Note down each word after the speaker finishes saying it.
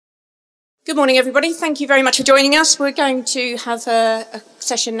Good morning, everybody. Thank you very much for joining us. We're going to have a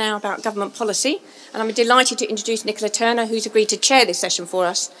session now about government policy, and I'm delighted to introduce Nicola Turner, who's agreed to chair this session for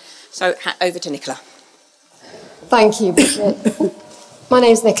us. So, over to Nicola. Thank you, Bridget. My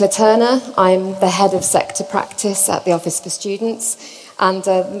name is Nicola Turner. I'm the head of sector practice at the Office for Students. And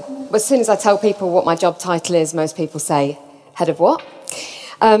as soon as I tell people what my job title is, most people say, head of what?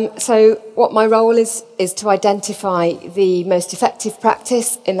 So what my role is to identify the most effective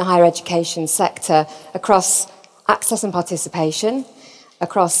practice in the higher education sector across access and participation,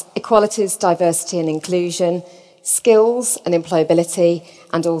 across equalities, diversity and inclusion, skills and employability,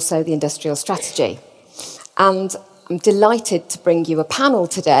 and also the industrial strategy. And I'm delighted to bring you a panel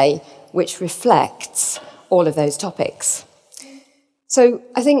today which reflects all of those topics. So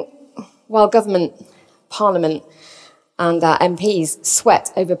I think while government, Parliament, and our MPs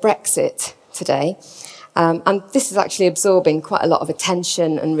sweat over Brexit today, and this is actually absorbing quite a lot of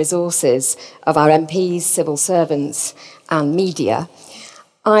attention and resources of our MPs, civil servants, and media,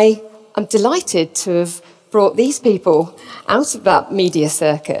 I am delighted to have brought these people out of that media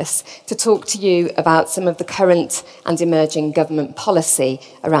circus to talk to you about some of the current and emerging government policy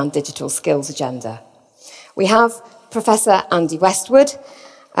around digital skills agenda. We have Professor Andy Westwood.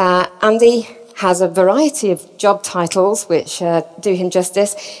 Andy has a variety of job titles which do him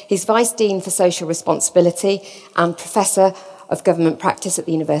justice. He's Vice Dean for Social Responsibility and Professor of Government Practice at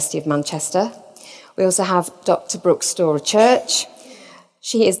the University of Manchester. We also have Dr. Brooke Storer-Church.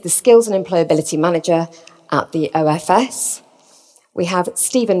 She is the Skills and Employability Manager at the OFS. We have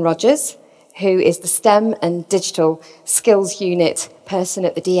Stephen Rogers, who is the STEM and Digital Skills Unit person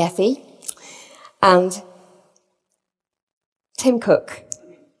at the DFE. And Tim Cook.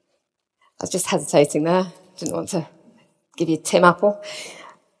 I was just hesitating there. Didn't want to give you Tim Apple.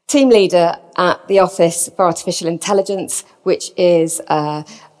 Team leader at the Office for Artificial Intelligence, which is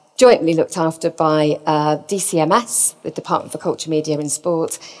jointly looked after by DCMS, the Department for Culture, Media and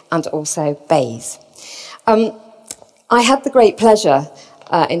Sport, and also BEIS. I had the great pleasure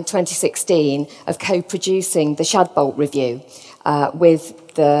in 2016 of co-producing the Shadbolt Review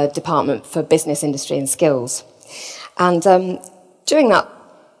with the Department for Business, Industry and Skills. And during that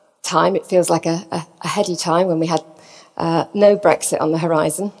time, it feels like a heady time when we had no Brexit on the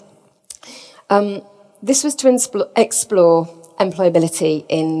horizon. This was to explore employability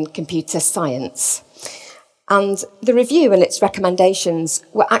in computer science. And the review and its recommendations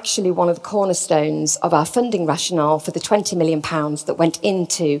were actually one of the cornerstones of our funding rationale for the £20 million that went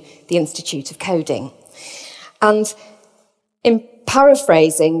into the Institute of Coding. And in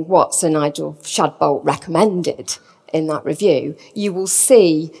paraphrasing what Sir Nigel Shadbolt recommended in that review, you will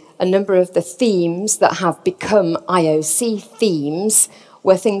see a number of the themes that have become IOC themes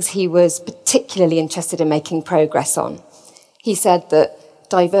were things he was particularly interested in making progress on. He said that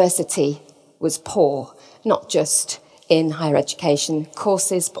diversity was poor, not just in higher education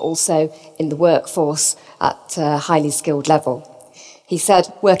courses, but also in the workforce at a highly skilled level. He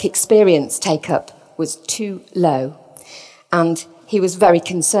said work experience take-up was too low, and he was very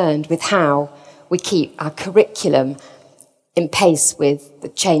concerned with how we keep our curriculum in pace with the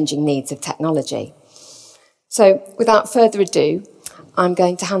changing needs of technology. So, without further ado, I'm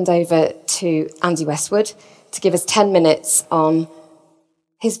going to hand over to Andy Westwood to give us 10 minutes on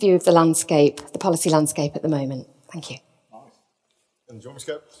his view of the landscape, the policy landscape at the moment. Thank you. Nice. And do you want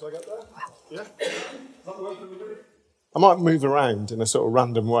me to go? Shall I get there? Yeah? I might move around in a sort of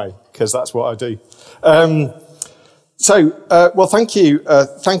random way, because that's what I do. Well, thank you.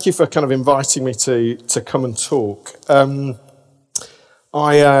 Thank you for kind of inviting me to come and talk.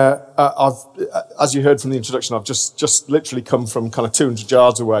 I've, as you heard from the introduction, I've just literally come from kind of 200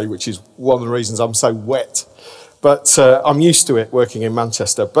 yards away, which is one of the reasons I'm so wet. But I'm used to it working in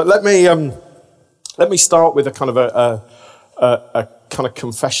Manchester. But let me start with a kind of a kind of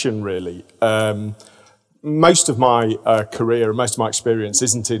confession, really. Most of my career and most of my experience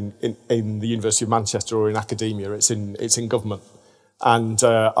isn't in the University of Manchester or in academia. It's in government, and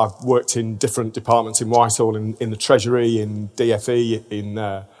I've worked in different departments in Whitehall, in the Treasury, in DFE, in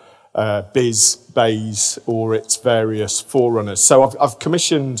BEIS, or its various forerunners. So I've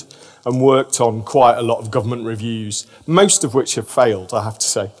commissioned and worked on quite a lot of government reviews, most of which have failed, I have to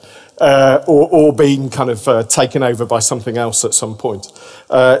say, or been kind of taken over by something else at some point.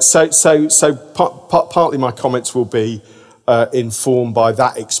 So partly my comments will be informed by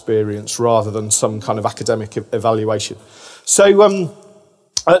that experience rather than some kind of academic evaluation. So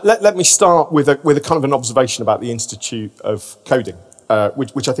let me start with a kind of an observation about the Institute of Coding,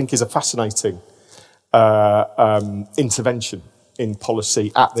 which I think is a fascinating intervention in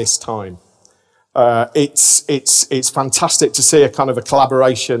policy at this time. It's fantastic to see a kind of a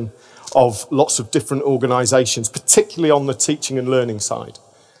collaboration of lots of different organisations, particularly on the teaching and learning side.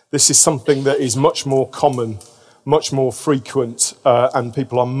 This is something that is much more common, much more frequent, and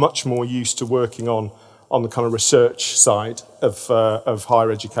people are much more used to working on the kind of research side of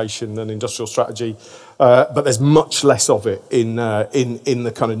higher education and industrial strategy. But there's much less of it in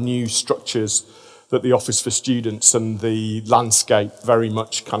the kind of new structures that the Office for Students and the landscape, very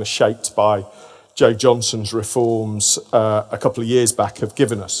much kind of shaped by Joe Johnson's reforms a couple of years back, have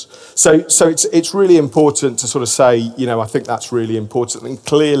given us. So it's really important to sort of say, I think that's really important. And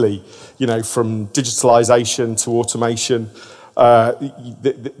clearly, from digitalisation to automation,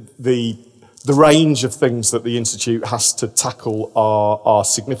 the range of things that the Institute has to tackle are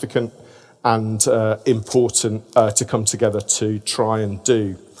significant and important to come together to try and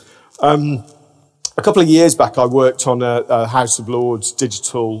do. A couple of years back, I worked on a House of Lords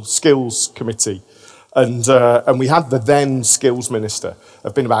Digital Skills Committee, and we had the then Skills Minister. There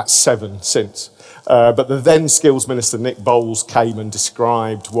have been about 7 since. But the then Skills Minister, Nick Bowles, came and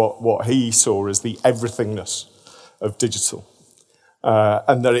described what he saw as the everythingness of digital.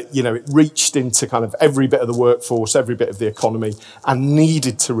 And that it reached into kind of every bit of the workforce, every bit of the economy, and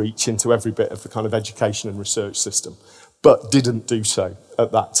needed to reach into every bit of the kind of education and research system, but didn't do so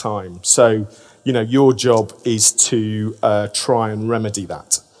at that time. So, your job is to try and remedy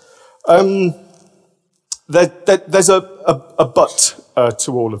that. There's a but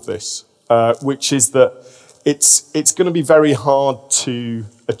to all of this, which is that it's going to be very hard to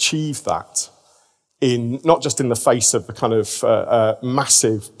achieve that, not just in the face of the kind of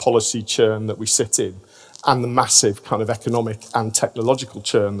massive policy churn that we sit in, and the massive kind of economic and technological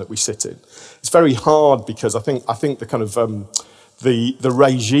churn that we sit in. It's very hard because I think the kind of the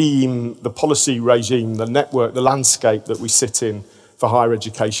regime, the policy regime, the network, the landscape that we sit in for higher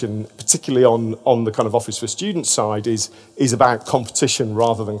education, particularly on the kind of Office for Students side, is about competition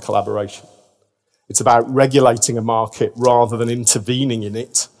rather than collaboration. It's about regulating a market rather than intervening in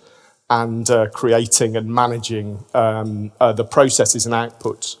it, and creating and managing the processes and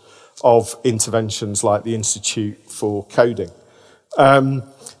outputs of interventions like the Institute for Coding.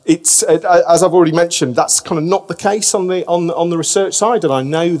 It's as I've already mentioned, that's kind of not the case on the research side, and I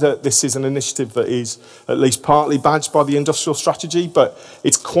know that this is an initiative that is at least partly badged by the industrial strategy, but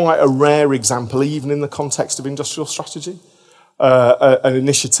it's quite a rare example, even in the context of industrial strategy, an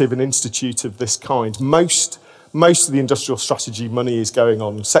initiative, an institute of this kind. Most of the industrial strategy money is going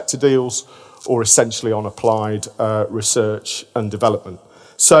on sector deals or essentially on applied research and development.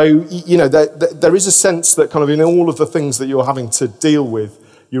 So, there is a sense that kind of in all of the things that you're having to deal with,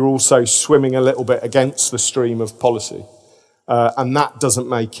 you're also swimming a little bit against the stream of policy. And that doesn't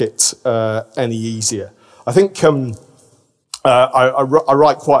make it any easier. I think I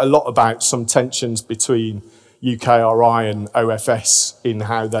write quite a lot about some tensions between UKRI and OFS in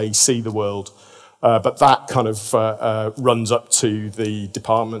how they see the world. But that kind of runs up to the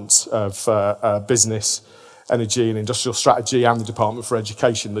Departments of Business, Energy and Industrial Strategy and the Department for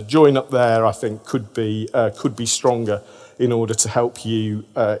Education. The join up there, I think, could be stronger in order to help you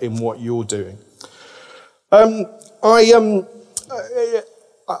in what you're doing. I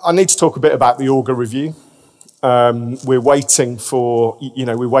need to talk a bit about the Augar review. We're waiting for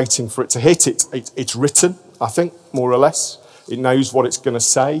it to hit. It's written, I think, more or less. It knows what it's going to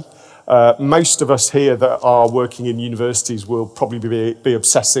say. Most of us here that are working in universities will probably be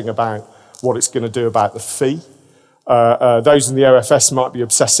obsessing about what it's going to do about the fee. Those in the OFS might be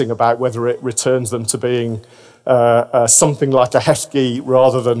obsessing about whether it returns them to being something like a HEFGI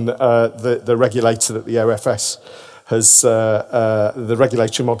rather than the regulator that the OFS has, the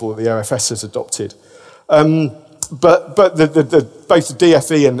regulatory model that the OFS has adopted. But both the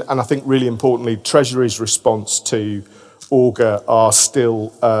DFE and I think really importantly Treasury's response to Augar are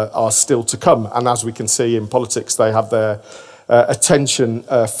still to come, and as we can see in politics, they have their attention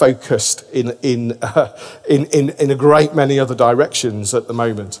focused in a great many other directions at the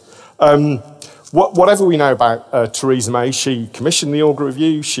moment. Whatever we know about Theresa May, she commissioned the Augar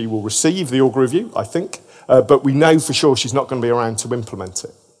review. She will receive the Augar review, I think, but we know for sure she's not going to be around to implement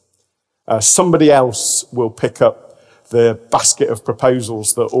it. Somebody else will pick up the basket of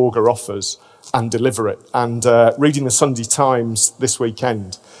proposals that Augar offers and deliver it. And reading the Sunday Times this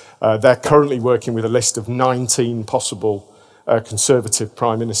weekend, they're currently working with a list of 19 possible Conservative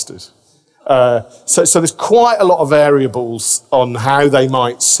prime ministers. So there's quite a lot of variables on how they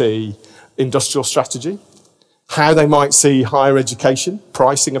might see industrial strategy, how they might see higher education,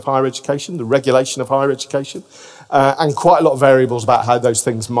 pricing of higher education, the regulation of higher education, and quite a lot of variables about how those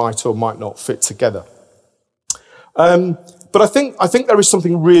things might or might not fit together. But I think there is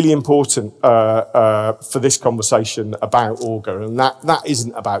something really important for this conversation about Auga, and that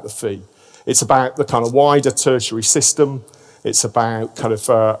isn't about the fee. It's about the kind of wider tertiary system. It's about kind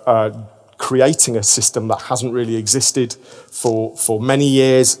of creating a system that hasn't really existed for many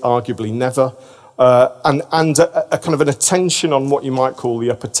years, arguably never, and a kind of an attention on what you might call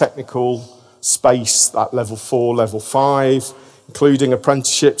the upper technical space, that level 4, level 5, including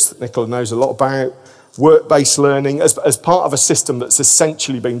apprenticeships that Nicola knows a lot about, work-based learning as part of a system that's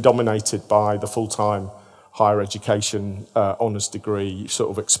essentially been dominated by the full-time higher education honours degree sort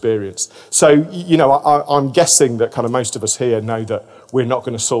of experience. So, you know, I'm guessing that kind of most of us here know that we're not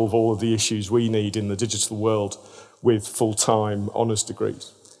going to solve all of the issues we need in the digital world with full-time honours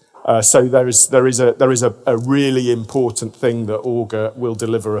degrees. So there is a really important thing that Auga will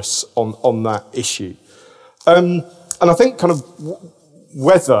deliver us on that issue. And I think kind of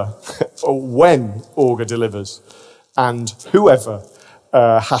whether or when Auga delivers and whoever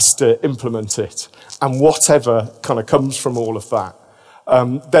has to implement it and whatever kind of comes from all of that,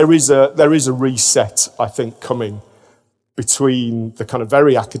 there is a reset, I think, coming between the kind of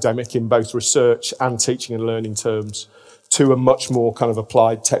very academic in both research and teaching and learning terms to a much more kind of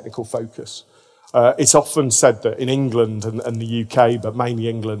applied technical focus. It's often said that in England and the UK, but mainly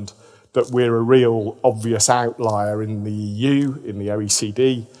England, that we're a real obvious outlier in the EU, in the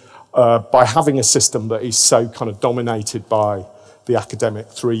OECD, by having a system that is so kind of dominated by the academic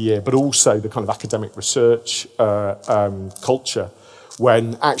 3-year, but also the kind of academic research culture,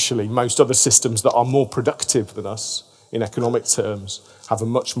 when actually most other systems that are more productive than us in economic terms have a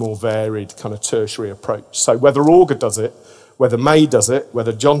much more varied kind of tertiary approach. So whether Auga does it, whether May does it,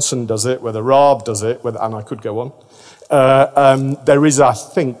 whether Johnson does it, whether Raab does it, and I could go on, there is, I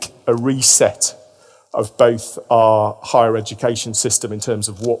think, a reset of both our higher education system in terms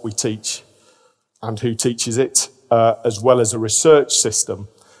of what we teach and who teaches it, as well as a research system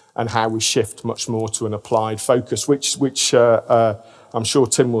and how we shift much more to an applied focus, which I'm sure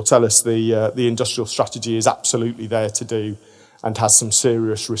Tim will tell us the industrial strategy is absolutely there to do and has some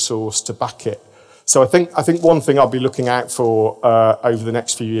serious resource to back it. So I think one thing I'll be looking out for over the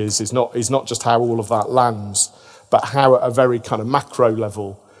next few years is not just how all of that lands, but how at a very kind of macro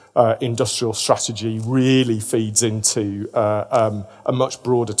level, industrial strategy really feeds into a much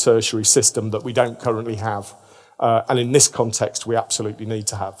broader tertiary system that we don't currently have. And in this context, we absolutely need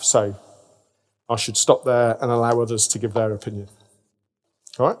to have. So I should stop there and allow others to give their opinion.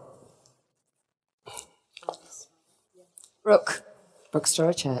 All right? Brooke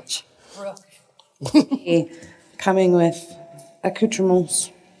Storer Church. Coming with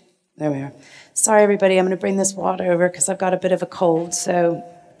accoutrements. There we are. Sorry, everybody, I'm going to bring this water over because I've got a bit of a cold, so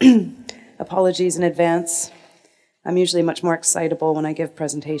apologies in advance. I'm usually much more excitable when I give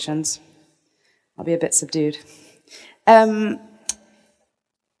presentations. I'll be a bit subdued.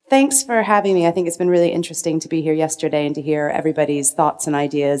 Thanks for having me. I think it's been really interesting to be here yesterday and to hear everybody's thoughts and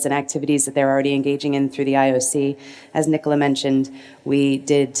ideas and activities that they're already engaging in through the IOC. As Nicola mentioned, we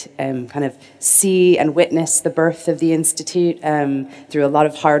did kind of see and witness the birth of the Institute through a lot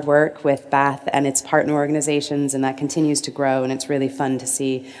of hard work with Bath and its partner organizations, and that continues to grow, and it's really fun to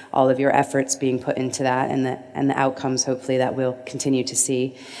see all of your efforts being put into that and the outcomes, hopefully, that we'll continue to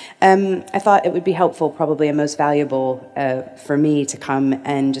see. I thought it would be helpful, probably and most valuable for me to come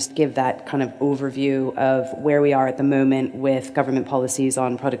and just give that kind of overview of where we are at the moment with government policies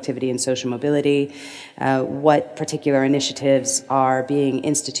on productivity and social mobility, what particular initiatives are being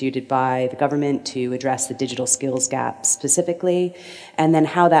instituted by the government to address the digital skills gap specifically, and then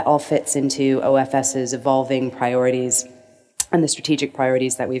how that all fits into OFS's evolving priorities and the strategic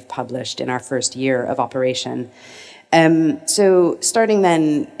priorities that we've published in our first year of operation. So starting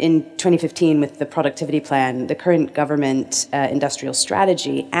then in 2015 with the productivity plan, the current government industrial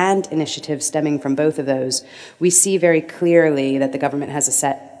strategy and initiatives stemming from both of those, we see very clearly that the government has a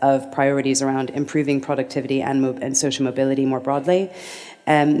set of priorities around improving productivity and social mobility more broadly.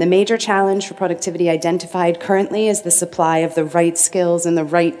 The major challenge for productivity identified currently is the supply of the right skills in the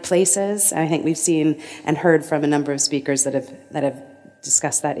right places. I think we've seen and heard from a number of speakers that have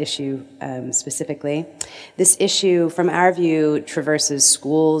discuss that issue specifically. This issue, from our view, traverses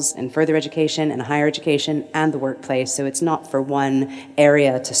schools and further education and higher education and the workplace, so it's not for one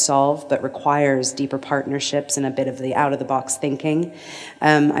area to solve, but requires deeper partnerships and a bit of the out-of-the-box thinking.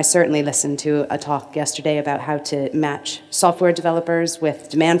 I certainly listened to a talk yesterday about how to match software developers with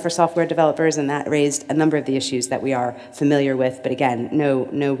demand for software developers, and that raised a number of the issues that we are familiar with, but again,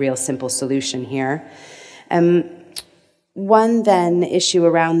 no real simple solution here. One then issue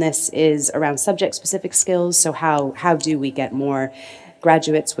around this is around subject-specific skills. So how do we get more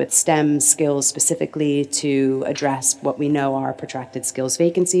graduates with STEM skills specifically to address what we know are protracted skills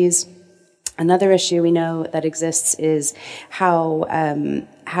vacancies. Another issue we know that exists is how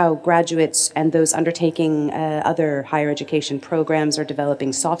graduates and those undertaking other higher education programs are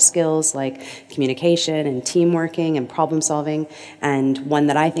developing soft skills like communication and team working and problem solving. And one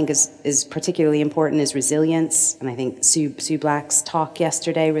that I think is particularly important is resilience. And I think Sue Black's talk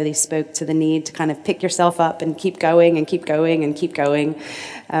yesterday really spoke to the need to kind of pick yourself up and keep going and keep going and keep going.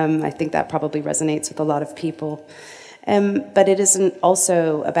 I think that probably resonates with a lot of people. But it isn't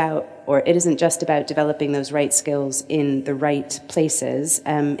also about, or it isn't just about developing those right skills in the right places.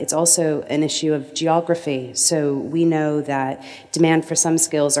 It's also an issue of geography. So we know that demand for some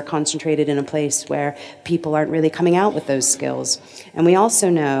skills are concentrated in a place where people aren't really coming out with those skills. And we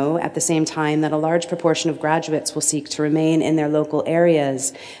also know at the same time that a large proportion of graduates will seek to remain in their local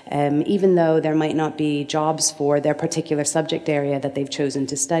areas, even though there might not be jobs for their particular subject area that they've chosen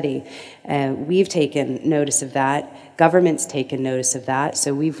to study. We've taken notice of that. Government's taken notice of that.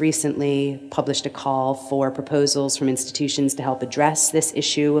 So we've recently published a call for proposals from institutions to help address this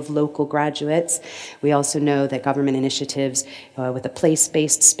issue of local graduates. We also know that government initiatives with a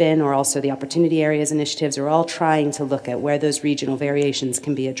place-based spin, or also the Opportunity Areas initiatives, are all trying to look at where those regional variations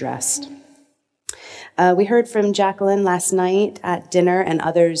can be addressed. We heard from Jacqueline last night at dinner and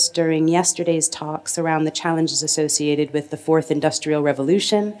others during yesterday's talks around the challenges associated with the fourth industrial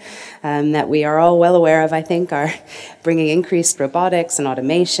revolution that we are all well aware of, I think, are bringing increased robotics and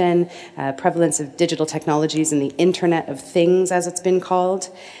automation, prevalence of digital technologies and the Internet of Things, as it's been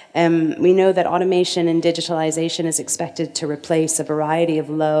called. We know that automation and digitalization is expected to replace a variety of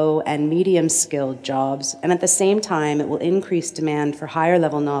low and medium skilled jobs, and at the same time it will increase demand for higher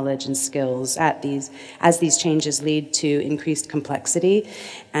level knowledge and skills as these changes lead to increased complexity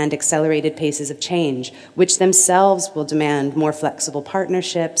and accelerated paces of change, which themselves will demand more flexible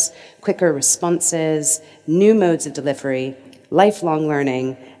partnerships, quicker responses, new modes of delivery, lifelong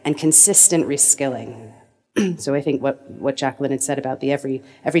learning, and consistent reskilling. So I think what Jacqueline had said about the every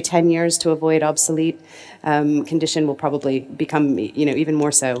 10 years to avoid obsolete condition will probably become even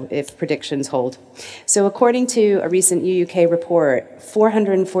more so if predictions hold. So according to a recent UUK report,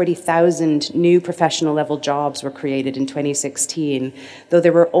 440,000 new professional level jobs were created in 2016, though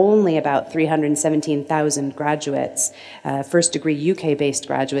there were only about 317,000 graduates, first degree UK-based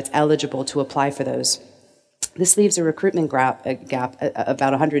graduates eligible to apply for those. This leaves a recruitment gap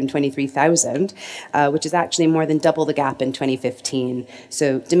about 123,000, which is actually more than double the gap in 2015.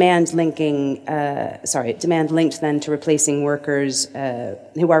 So demand linked then to replacing workers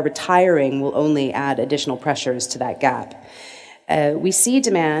who are retiring will only add additional pressures to that gap. We see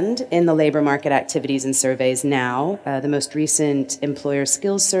demand in the labour market activities and surveys now. The most recent Employer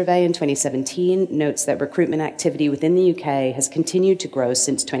Skills Survey in 2017 notes that recruitment activity within the UK has continued to grow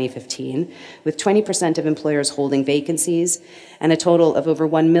since 2015, with 20% of employers holding vacancies and a total of over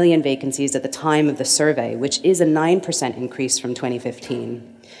 1 million vacancies at the time of the survey, which is a 9% increase from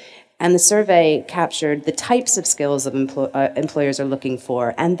 2015. And the survey captured the types of skills that employers are looking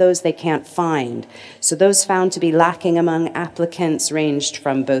for and those they can't find. So those found to be lacking among applicants ranged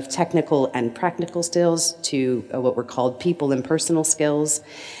from both technical and practical skills to what were called people and personal skills.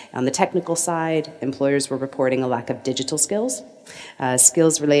 On the technical side, employers were reporting a lack of digital skills,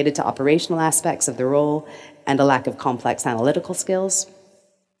 skills related to operational aspects of the role, and a lack of complex analytical skills.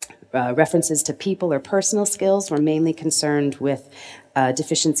 References to people or personal skills were mainly concerned with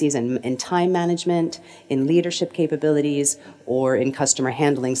deficiencies in time management, in leadership capabilities, or in customer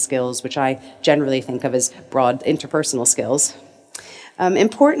handling skills, which I generally think of as broad interpersonal skills.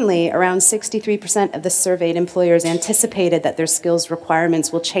 Importantly, around 63% of the surveyed employers anticipated that their skills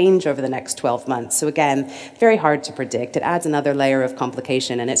requirements will change over the next 12 months. So again, very hard to predict. It adds another layer of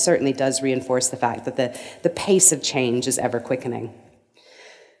complication, and it certainly does reinforce the fact that the pace of change is ever quickening.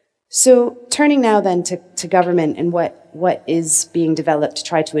 So turning now then to government and what is being developed to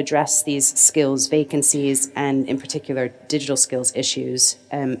try to address these skills vacancies and in particular digital skills issues.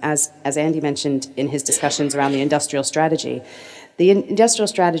 As Andy mentioned in his discussions around the industrial strategy, the industrial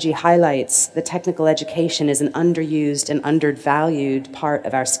strategy highlights that technical education is an underused and undervalued part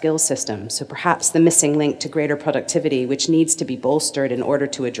of our skills system. So perhaps the missing link to greater productivity, which needs to be bolstered in order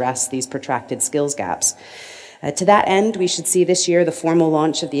to address these protracted skills gaps. To that end, we should see this year the formal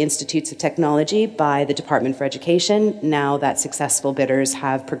launch of the Institutes of Technology by the Department for Education, now that successful bidders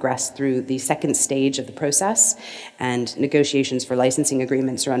have progressed through the second stage of the process and negotiations for licensing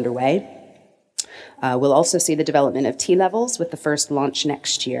agreements are underway. We'll also see the development of T-levels with the first launch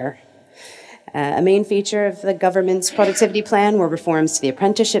next year. A main feature of the government's productivity plan were reforms to the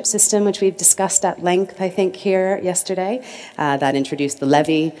apprenticeship system, which we've discussed at length, I think, here yesterday. That introduced the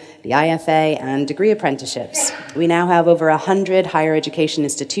levy, the IFA, and degree apprenticeships. We now have over 100 higher education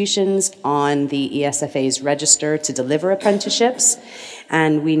institutions on the ESFA's register to deliver apprenticeships.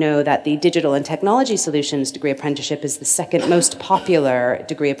 And we know that the Digital and Technology Solutions degree apprenticeship is the second most popular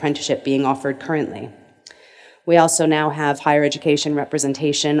degree apprenticeship being offered currently. We also now have higher education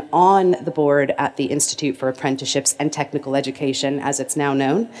representation on the board at the Institute for Apprenticeships and Technical Education, as it's now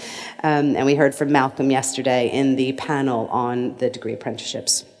known. And we heard from Malcolm yesterday in the panel on the degree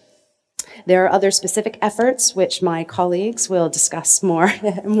apprenticeships. There are other specific efforts which my colleagues will discuss more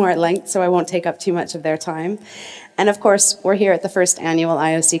at length, so I won't take up too much of their time. And of course, we're here at the first annual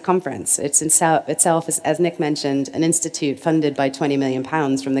IOC conference. It's itself, as Nick mentioned, an institute funded by £20 million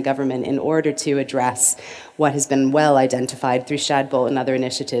from the government in order to address what has been well identified through Shadbolt and other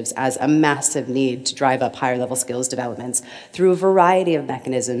initiatives as a massive need to drive up higher level skills developments through a variety of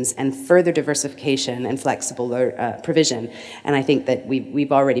mechanisms and further diversification and flexible provision. And I think that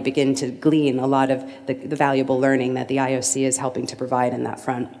we've already begun to glean a lot of the valuable learning that the IOC is helping to provide in that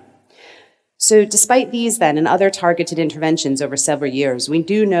front. So despite these then and other targeted interventions over several years, we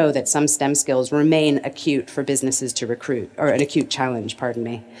do know that some STEM skills remain acute for businesses to recruit, or an acute challenge, pardon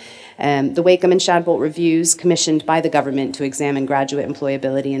me. The Wakeham and Shadbolt reviews commissioned by the government to examine graduate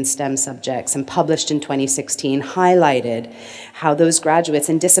employability in STEM subjects and published in 2016 highlighted how those graduates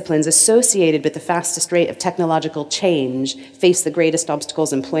in disciplines associated with the fastest rate of technological change face the greatest obstacles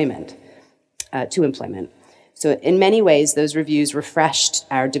to employment. So in many ways, those reviews refreshed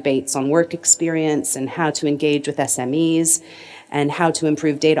our debates on work experience and how to engage with SMEs and how to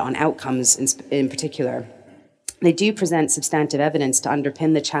improve data on outcomes in particular. They do present substantive evidence to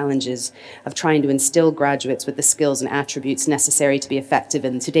underpin the challenges of trying to instill graduates with the skills and attributes necessary to be effective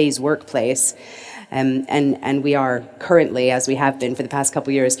in today's workplace. And we are currently, as we have been for the past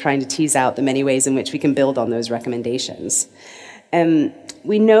couple of years, trying to tease out the many ways in which we can build on those recommendations.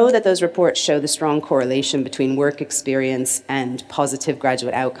 We know that those reports show the strong correlation between work experience and positive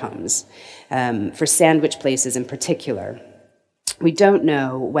graduate outcomes, for sandwich places in particular. We don't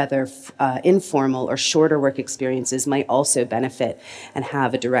know whether informal or shorter work experiences might also benefit and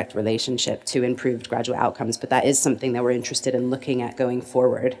have a direct relationship to improved graduate outcomes, but that is something that we're interested in looking at going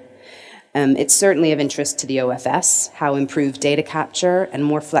forward. It's certainly of interest to the OFS, how improved data capture and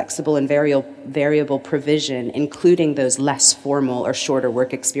more flexible and variable provision, including those less formal or shorter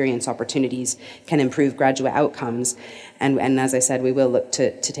work experience opportunities, can improve graduate outcomes. And as I said, we will look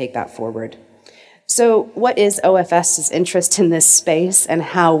to take that forward. So what is OFS's interest in this space, and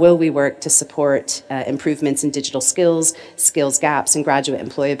how will we work to support improvements in digital skills, skills gaps, and graduate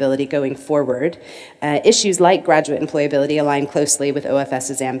employability going forward? Issues like graduate employability align closely with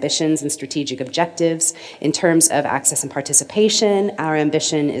OFS's ambitions and strategic objectives. In terms of access and participation, our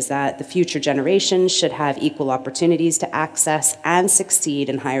ambition is that the future generations should have equal opportunities to access and succeed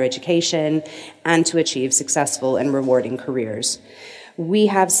in higher education and to achieve successful and rewarding careers. We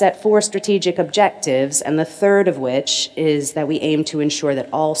have set 4 strategic objectives, and the third of which is that we aim to ensure that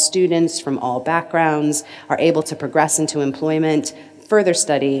all students from all backgrounds are able to progress into employment, further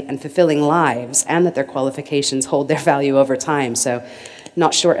study, and fulfilling lives, and that their qualifications hold their value over time. So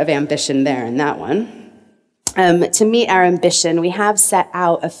not short of ambition there in that one. To meet our ambition, we have set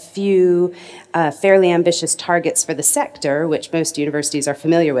out a few fairly ambitious targets for the sector, which most universities are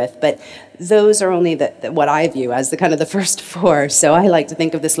familiar with, but those are only what I view as the first 4. So I like to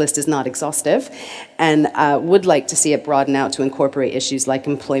think of this list as not exhaustive, and would like to see it broaden out to incorporate issues like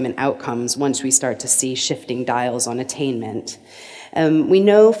employment outcomes once we start to see shifting dials on attainment. We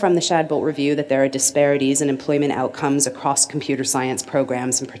know from the Shadbolt review that there are disparities in employment outcomes across computer science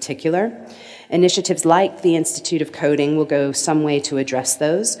programs in particular. Initiatives like the Institute of Coding will go some way to address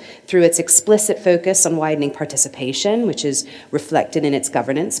those through its explicit focus on widening participation, which is reflected in its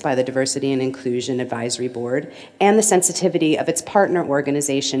governance by the Diversity and Inclusion Advisory Board, and the sensitivity of its partner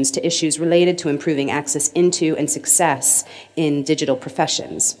organizations to issues related to improving access into and success in digital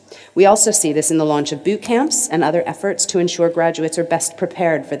professions. We also see this in the launch of boot camps and other efforts to ensure graduates are best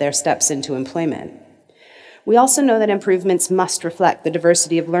prepared for their steps into employment. We also know that improvements must reflect the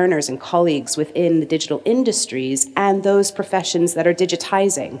diversity of learners and colleagues within the digital industries and those professions that are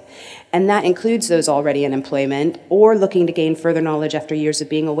digitizing. And that includes those already in employment or looking to gain further knowledge after years of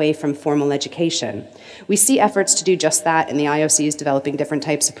being away from formal education. We see efforts to do just that, and the IOC is developing different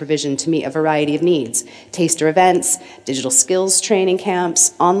types of provision to meet a variety of needs: taster events, digital skills training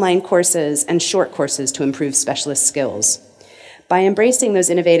camps, online courses, and short courses to improve specialist skills. By embracing those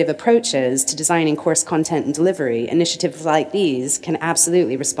innovative approaches to designing course content and delivery, initiatives like these can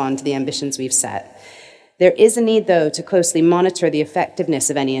absolutely respond to the ambitions we've set. There is a need, though, to closely monitor the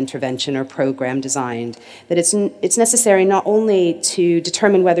effectiveness of any intervention or program designed, that it's necessary not only to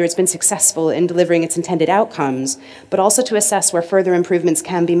determine whether it's been successful in delivering its intended outcomes, but also to assess where further improvements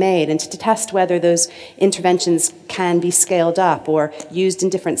can be made and to test whether those interventions can be scaled up or used in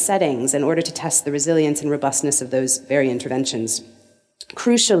different settings in order to test the resilience and robustness of those very interventions.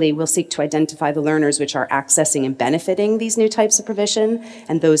 Crucially, we'll seek to identify the learners which are accessing and benefiting these new types of provision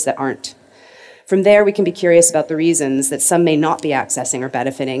and those that aren't. From there, we can be curious about the reasons that some may not be accessing or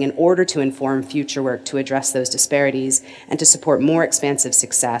benefiting in order to inform future work to address those disparities and to support more expansive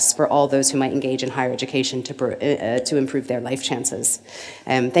success for all those who might engage in higher education to improve their life chances.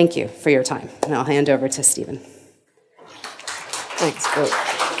 Thank you for your time, and I'll hand over to Stephen. Thanks, Brooke.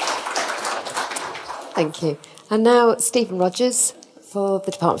 Thank you. And now, Stephen Rogers for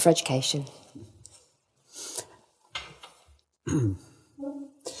the Department for Education.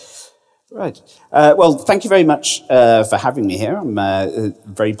 Right. Well, thank you very much for having me here. I'm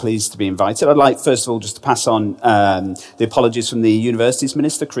very pleased to be invited. I'd like, first of all, just to pass on the apologies from the Universities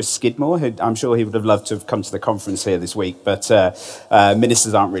Minister, Chris Skidmore, who I'm sure he would have loved to have come to the conference here this week, but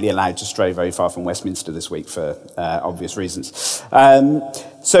ministers aren't really allowed to stray very far from Westminster this week for obvious reasons.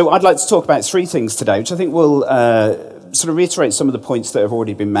 So I'd like to talk about three things today, which I think will sort of reiterate some of the points that have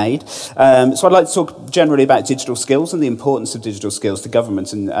already been made. So I'd like to talk generally about digital skills and the importance of digital skills to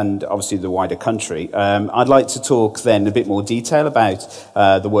government and obviously the wider country. I'd like to talk then a bit more detail about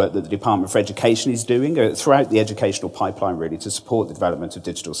the work that the Department for Education is doing throughout the educational pipeline really to support the development of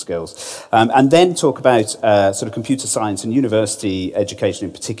digital skills. And then talk about sort of computer science and university education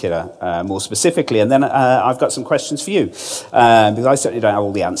in particular, more specifically. And then I've got some questions for you, because I certainly don't have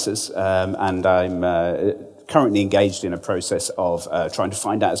all the answers, and I'm currently engaged in a process of trying to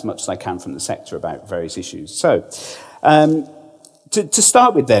find out as much as I can from the sector about various issues. So, to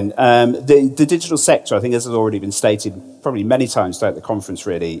start with then, the digital sector, I think as has already been stated probably many times throughout the conference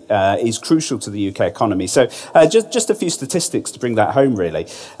really, is crucial to the UK economy. So just a few statistics to bring that home really.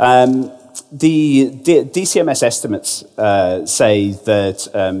 The DCMS estimates say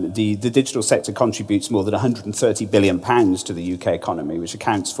that the digital sector contributes more than £130 billion to the UK economy, which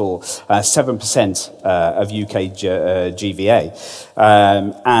accounts for 7% of UK GVA.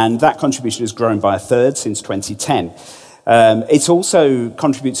 And that contribution has grown by a third since 2010. It also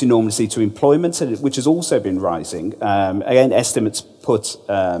contributes enormously to employment, which has also been rising. Again, estimates put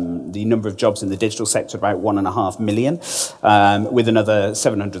the number of jobs in the digital sector at about 1.5 million, with another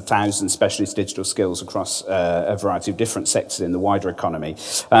 700,000 specialist digital skills across a variety of different sectors in the wider economy,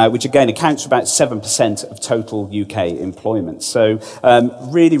 which again accounts for about 7% of total UK employment. So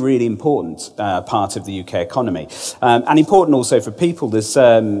really, really important part of the UK economy. And important also for people. There's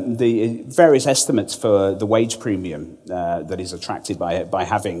the various estimates for the wage premium that is attracted by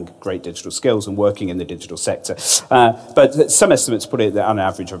having great digital skills and working in the digital sector. But some estimates put it on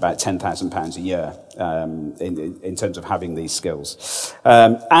average of about £10,000 a year in terms of having these skills.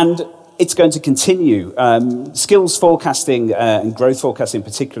 And it's going to continue. Skills forecasting and growth forecasting in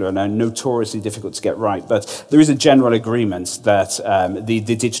particular are notoriously difficult to get right, but there is a general agreement that the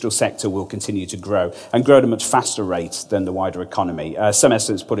digital sector will continue to grow and grow at a much faster rate than the wider economy. Some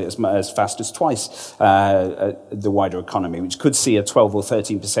estimates put it as fast as twice the wider economy, which could see a 12 or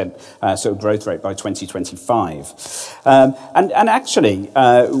 13% sort of growth rate by 2025. And actually,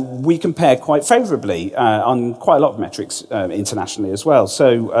 we compare quite favourably on quite a lot of metrics internationally as well.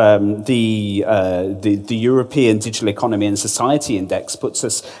 So the European Digital Economy and Society Index puts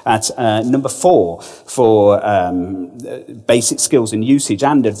us at number 4 for basic skills and usage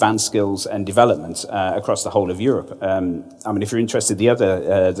and advanced skills and development across the whole of Europe. I mean, if you're interested,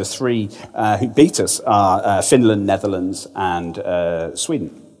 the three who beat us are Finland, Netherlands, and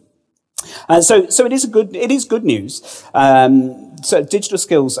Sweden. So it is good news. So digital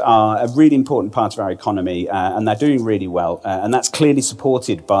skills are a really important part of our economy, and they're doing really well, and that's clearly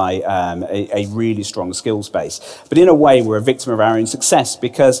supported by a really strong skills base. But in a way, we're a victim of our own success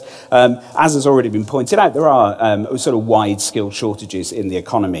because, as has already been pointed out, there are sort of wide skill shortages in the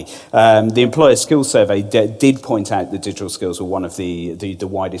economy. The Employer Skills Survey did point out that digital skills were one of the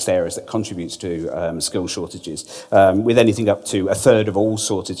widest areas that contributes to skill shortages, with anything up to a third of all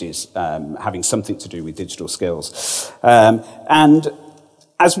shortages having something to do with digital skills. And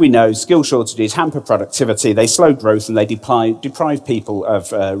as we know, skill shortages hamper productivity, they slow growth, and they deprive people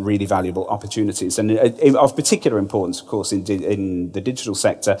of really valuable opportunities. And of particular importance, of course, in the digital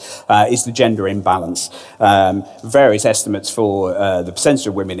sector is the gender imbalance. Various estimates for the percentage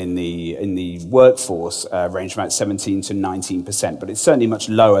of women in the workforce range from about 17 to 19%, but it's certainly much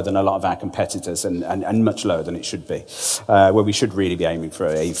lower than a lot of our competitors, and much lower than it should be, where we should really be aiming for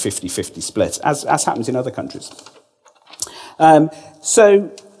a 50-50 split, as happens in other countries.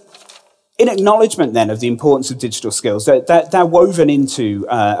 So, in acknowledgement then of the importance of digital skills, they're woven into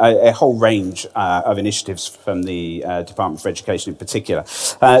a whole range of initiatives from the Department for Education in particular.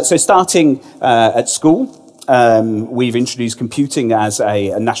 So starting at school, we've introduced computing as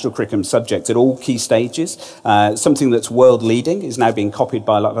a national curriculum subject at all key stages. Something that's world leading is now being copied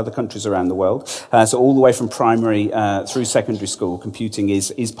by a lot of other countries around the world. So all the way from primary through secondary school, computing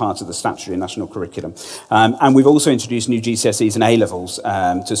is part of the statutory national curriculum. And we've also introduced new GCSEs and A-levels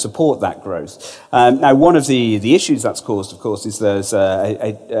to support that growth. Now, one of the issues that's caused, of course, is there's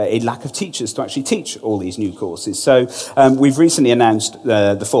a lack of teachers to actually teach all these new courses. So we've recently announced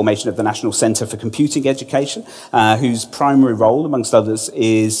the formation of the National Centre for Computing Education, whose primary role, amongst others,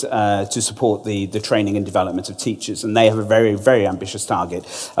 is to support the training and development of teachers. And they have a very, very ambitious target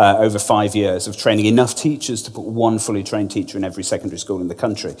over 5 years of training enough teachers to put one fully trained teacher in every secondary school in the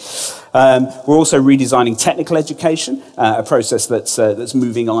country. We're also redesigning technical education, a process that's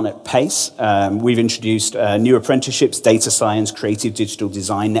moving on at pace. We've introduced new apprenticeships, data science, creative digital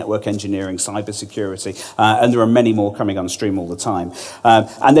design, network engineering, cybersecurity, and there are many more coming on stream all the time.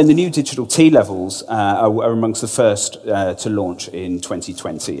 And then the new digital T-levels are amongst the first to launch in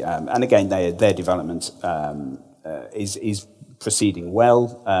 2020. And again, their development is proceeding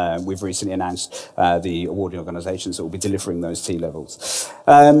well. We've recently announced the awarding organisations that will be delivering those T-levels.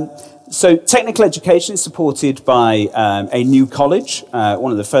 So technical education is supported by a new college,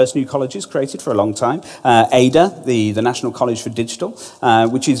 one of the first new colleges created for a long time, ADA, the National College for Digital,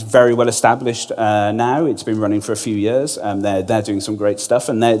 which is very well established now. It's been running for a few years. They're doing some great stuff,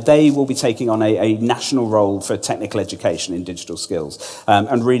 and they will be taking on a national role for technical education in digital skills,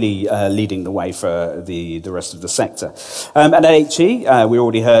 and really leading the way for the rest of the sector. At HE, we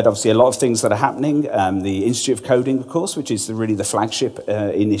already heard, obviously, a lot of things that are happening. The Institute of Coding, of course, which is really the flagship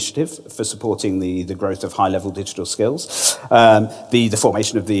initiative for supporting the growth of high-level digital skills, the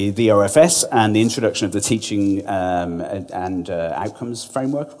formation of the OFS, and the introduction of the teaching and outcomes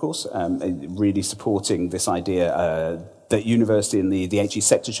framework, of course, really supporting this idea that university and the HE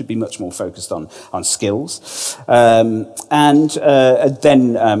sector should be much more focused on skills. Then,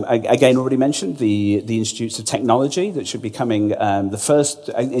 again, already mentioned, the Institutes of Technology that should be coming, the first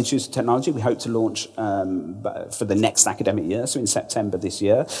Institutes of Technology we hope to launch for the next academic year, so in September this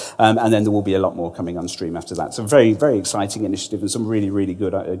year, and then there will be a lot more coming on stream after that. So very, very exciting initiative, and some really, really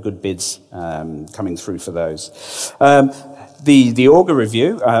good bids coming through for those. The Auger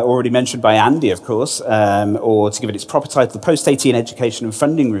Review, already mentioned by Andy, of course, or to give it its proper title, the Post-18 Education and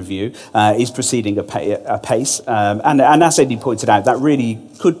Funding Review, is proceeding apace. And as Andy pointed out, that really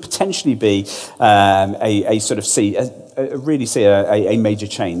could potentially be a major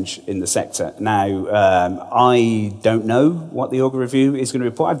change in the sector. Now, I don't know what the Auger Review is going to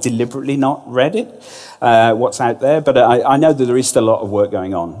report. I've deliberately not read it, what's out there, but I know that there is still a lot of work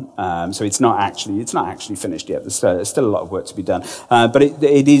going on. So it's not actually finished yet. There's still a lot of work to be done, but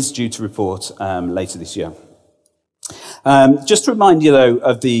it is due to report later this year. Just to remind you, though,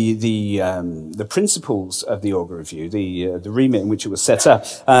 of the principles of the Auger Review, the remit in which it was set up.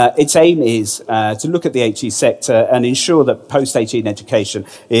 Its aim is to look at the HE sector and ensure that post-18 education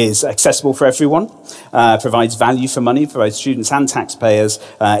is accessible for everyone, provides value for money for both students and taxpayers,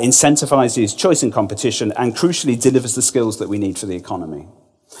 incentivises choice and competition, and crucially delivers the skills that we need for the economy.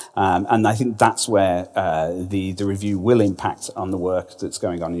 And I think that's where the review will impact on the work that's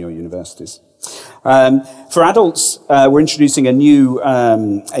going on in your universities. For adults, we're introducing a new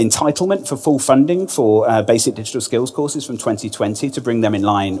entitlement for full funding for basic digital skills courses from 2020 to bring them in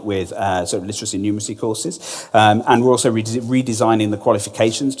line with sort of literacy and numeracy courses. And we're also redesigning the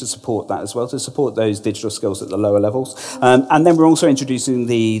qualifications to support that as well, to support those digital skills at the lower levels. And then we're also introducing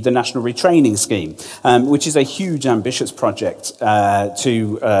the National Retraining Scheme, which is a huge, ambitious project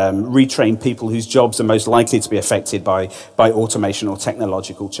to retrain people whose jobs are most likely to be affected by automation or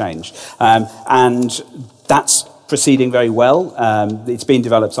technological change. And that's proceeding very well. It's being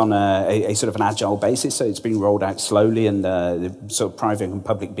developed on a sort of an agile basis, so it's being rolled out slowly, and the sort of private and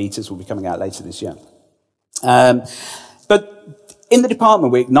public betas will be coming out later this year. But in the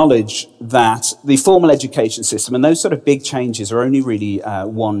department, we acknowledge that the formal education system and those sort of big changes are only really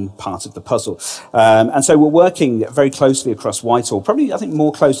one part of the puzzle. And so we're working very closely across Whitehall, probably I think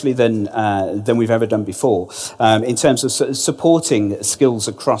more closely than we've ever done before, in terms of supporting skills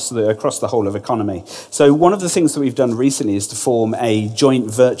across the whole of economy. So one of the things that we've done recently is to form a joint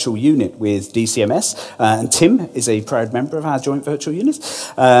virtual unit with DCMS, and Tim is a proud member of our joint virtual unit.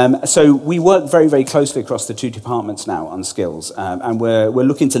 So we work very, very closely across the two departments now on skills. And we're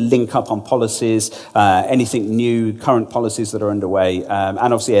looking to link up on policies, anything new, current policies that are underway, and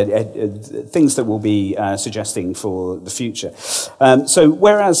obviously things that we'll be suggesting for the future. So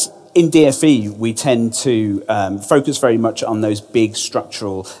whereas in DFE, we tend to focus very much on those big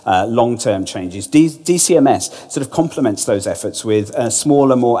structural long-term changes. DCMS sort of complements those efforts with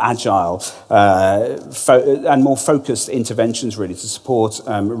smaller, more agile and more focused interventions really to support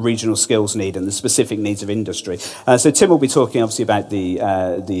regional skills need and the specific needs of industry. So Tim will be talking obviously about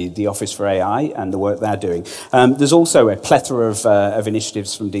the Office for AI and the work they're doing. There's also a plethora of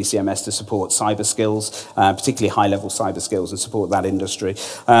initiatives from DCMS to support cyber skills, particularly high-level cyber skills, and support that industry.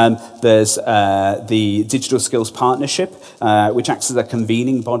 There's the Digital Skills Partnership, which acts as a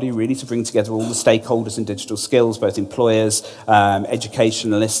convening body really to bring together all the stakeholders in digital skills, both employers,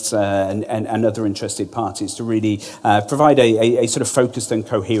 educationalists, and other interested parties to really provide a sort of focused and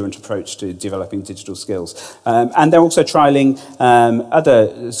coherent approach to developing digital skills. And they're also trialling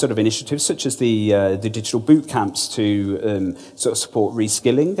other sort of initiatives such as the digital boot camps to sort of support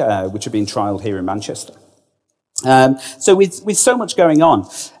reskilling, which have been trialled here in Manchester. So with so much going on,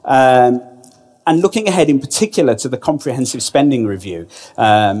 and looking ahead in particular to the comprehensive spending review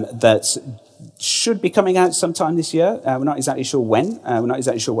that should be coming out sometime this year. We're not exactly sure when. We're not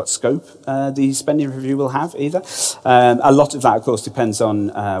exactly sure what scope the spending review will have either. A lot of that, of course, depends on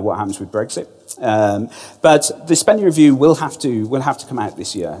what happens with Brexit. But the spending review will have to come out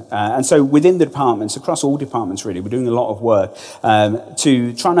this year. And so within the departments, across all departments really, we're doing a lot of work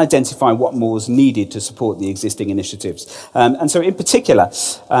to try and identify what more is needed to support the existing initiatives. And so in particular,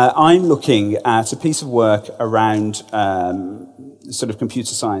 I'm looking at a piece of work around sort of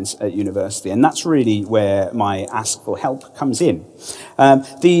computer science at university, and that's really where my ask for help comes in.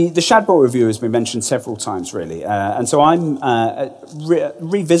 The Shadbolt Review has been mentioned several times, really, and so I'm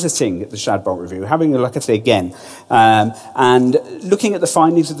revisiting the Shadbolt Review, having a look at it again, and looking at the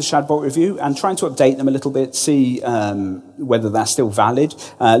findings of the Shadbolt Review and trying to update them a little bit, see whether they're still valid,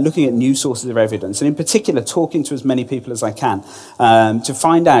 looking at new sources of evidence, and in particular talking to as many people as I can to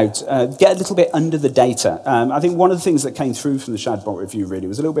find out, get a little bit under the data. I think one of the things that came through from the Shadbolt Review really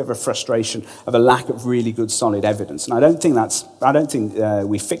was a little bit of a frustration of a lack of really good solid evidence, and I don't think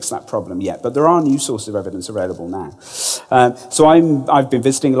we fixed that problem yet, but there are new sources of evidence available now. So I've been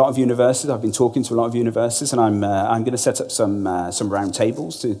visiting a lot of universities, I've been talking to a lot of universities, and I'm going to set up some round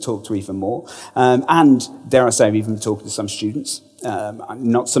tables to talk to even more, and dare I say, I've even been talking to some students.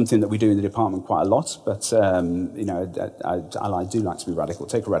 Not something that we do in the department quite a lot, but you know, I do like to be radical,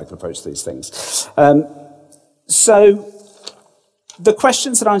 take a radical approach to these things. So the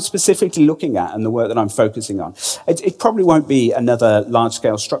questions that I'm specifically looking at and the work that I'm focusing on, it probably won't be another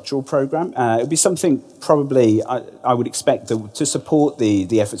large-scale structural program. It'll be something probably I would expect to support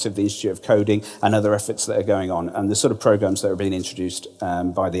the efforts of the Institute of Coding and other efforts that are going on, and the sort of programs that are being introduced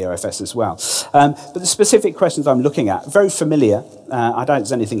by the OFS as well. But the specific questions I'm looking at, very familiar. I doubt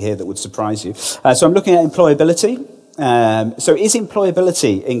there's anything here that would surprise you. So I'm looking at employability. So is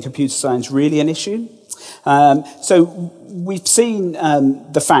employability in computer science really an issue? So we've seen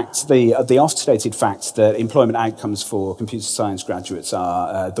the oft-stated fact that employment outcomes for computer science graduates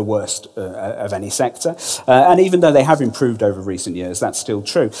are the worst of any sector. And even though they have improved over recent years, that's still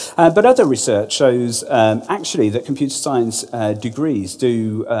true. But other research shows actually that computer science degrees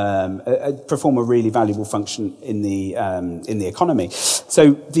do perform a really valuable function in the economy.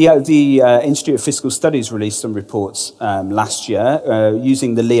 So the Institute of Fiscal Studies released some reports last year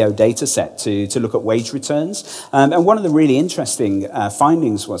using the Leo data set to look at wage returns. And one of the really interesting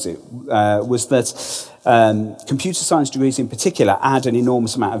findings was that computer science degrees in particular add an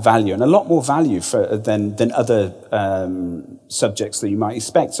enormous amount of value, and a lot more value than other subjects that you might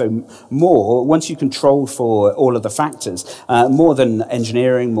expect. So more, once you control for all of the factors, more than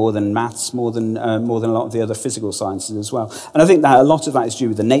engineering, more than maths, more than a lot of the other physical sciences as well. And I think that a lot of that is due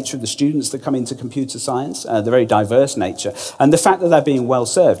with the nature of the students that come into computer science, the very diverse nature, and the fact that they're being well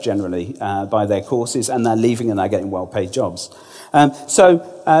served generally by their courses, and they're leaving and they're getting well-paid jobs.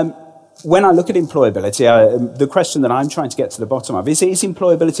 when I look at employability, the question that I'm trying to get to the bottom of is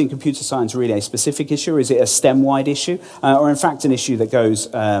employability in computer science really a specific issue, or is it a STEM-wide issue, or in fact an issue that goes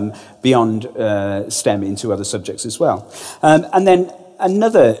beyond STEM into other subjects as well? And then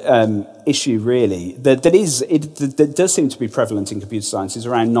another issue really that does seem to be prevalent in computer science is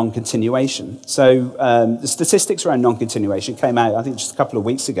around non-continuation. So the statistics around non-continuation came out, I think, just a couple of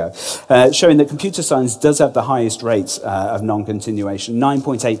weeks ago, showing that computer science does have the highest rates of non-continuation.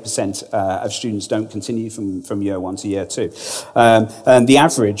 9.8% of students don't continue from year 1 to year 2. And the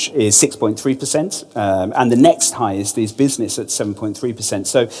average is 6.3%, and the next highest is business at 7.3%.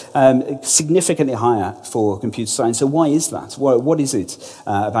 So significantly higher for computer science. So why is that? What is it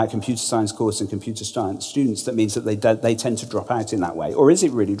about computer science course and computer science students that means that they tend to drop out in that way? Or is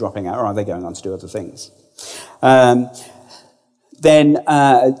it really dropping out, or are they going on to do other things?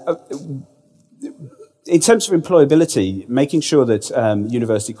 In terms of employability, making sure that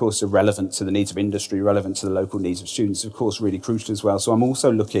university courses are relevant to the needs of industry, relevant to the local needs of students, is of course really crucial as well. So I'm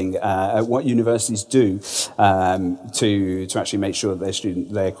also looking at what universities do to actually make sure that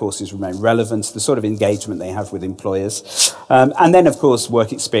their courses remain relevant, the sort of engagement they have with employers. And then, of course,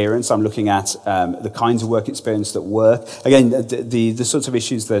 work experience. I'm looking at the kinds of work experience that work. Again, the sorts of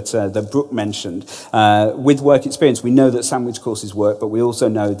issues that Brooke mentioned. With work experience, we know that sandwich courses work, but we also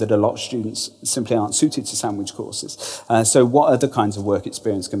know that a lot of students simply aren't suited to sandwich courses. So what other kinds of work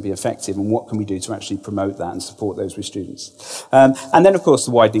experience can be effective, and what can we do to actually promote that and support those with students? And then, of course,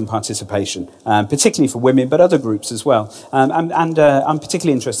 the widening participation, particularly for women, but other groups as well. And I'm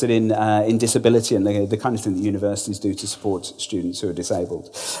particularly interested in disability and the kind of thing that universities do to support students who are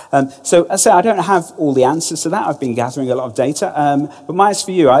disabled. So, as I say, I don't have all the answers to that. I've been gathering a lot of data. But my ask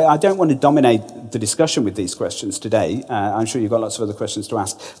for you, I don't want to dominate the discussion with these questions today. I'm sure you've got lots of other questions to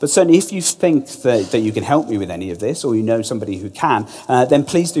ask. But certainly, if you think that you can help me with any of this, or you know somebody who can, then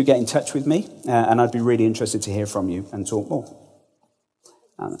please do get in touch with me, and I'd be really interested to hear from you and talk more.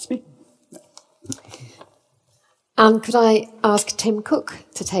 And that's me. And could I ask Tim Cook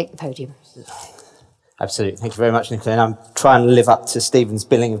to take the podium? Absolutely. Thank you very much, Nicola. And I'm trying to live up to Stephen's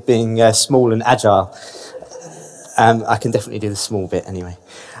billing of being small and agile. I can definitely do the small bit anyway.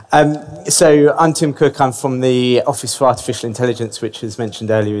 So I'm Tim Cook. I'm from the Office for Artificial Intelligence, which, as mentioned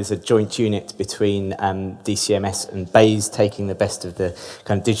earlier, is a joint unit between DCMS and BEIS, taking the best of the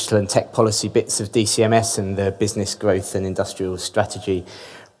kind of digital and tech policy bits of DCMS and the business growth and industrial strategy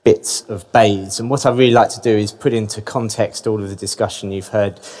bits of BEIS. And what I really like to do is put into context all of the discussion you've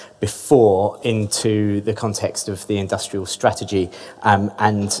heard before into the context of the industrial strategy,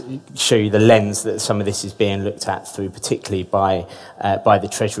 and show you the lens that some of this is being looked at through, particularly by the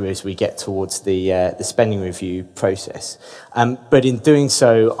Treasury as we get towards the spending review process. But in doing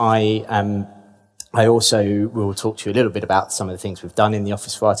so, I also will talk to you a little bit about some of the things we've done in the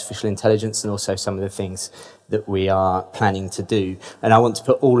Office for Artificial Intelligence, and also some of the things that we are planning to do. And I want to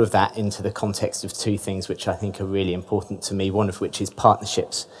put all of that into the context of two things which I think are really important to me, one of which is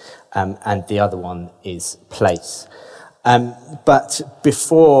partnerships, and the other one is place. But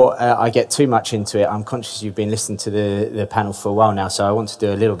before I get too much into it, I'm conscious you've been listening to the panel for a while now, so I want to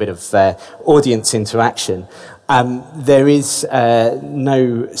do a little bit of audience interaction. There is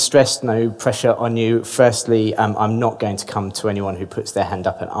no stress, no pressure on you. Firstly, I'm not going to come to anyone who puts their hand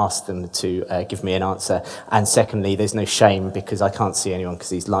up and ask them to give me an answer. And secondly, there's no shame because I can't see anyone because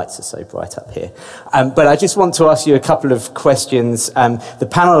these lights are so bright up here. But I just want to ask you a couple of questions. The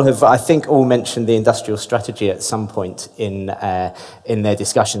panel have, I think, all mentioned the industrial strategy at some point in their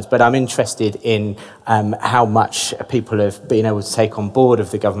discussions, but I'm interested in how much people have been able to take on board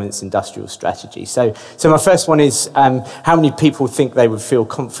of the government's industrial strategy. So my first one is, how many people think they would feel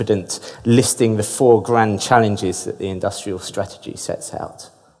confident listing the 4 grand challenges that the industrial strategy sets out?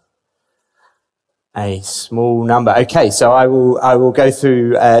 A small number. Okay, so I will go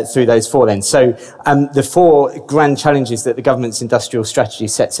through those 4 then. So the 4 grand challenges that the government's industrial strategy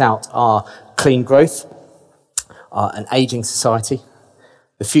sets out are clean growth, an ageing society,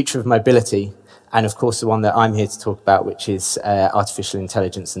 the future of mobility, and of course the one that I'm here to talk about, which is artificial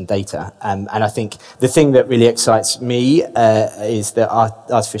intelligence and data. And I think the thing that really excites me is that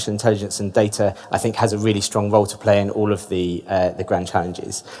artificial intelligence and data, I think, has a really strong role to play in all of the grand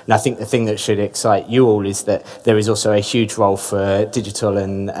challenges. And I think the thing that should excite you all is that there is also a huge role for digital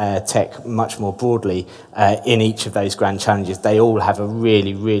and tech much more broadly in each of those grand challenges. They all have a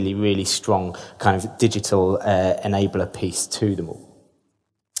really, really, really strong kind of digital enabler piece to them all.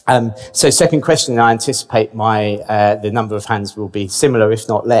 So second question, I anticipate the number of hands will be similar, if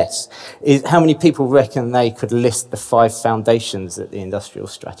not less, is how many people reckon they could list the 5 foundations that the industrial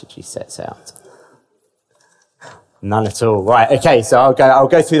strategy sets out? None at all. Right. Okay. So I'll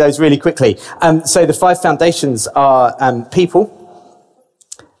go through those really quickly. So the 5 foundations are people,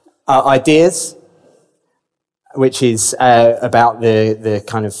 ideas, which is about the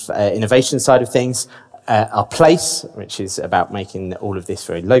kind of innovation side of things. Our place, which is about making all of this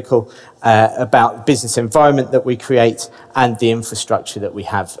very local, about business environment that we create, and the infrastructure that we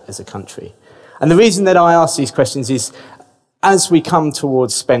have as a country. And the reason that I ask these questions is, as we come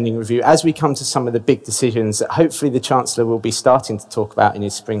towards spending review, as we come to some of the big decisions that hopefully the Chancellor will be starting to talk about in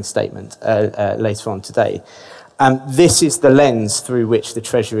his spring statement later on today, this is the lens through which the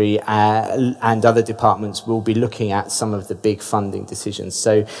Treasury and other departments will be looking at some of the big funding decisions.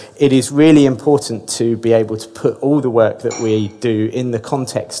 So it is really important to be able to put all the work that we do in the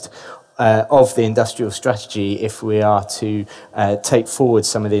context of the industrial strategy if we are to take forward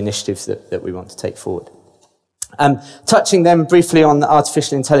some of the initiatives that we want to take forward. Touching then briefly on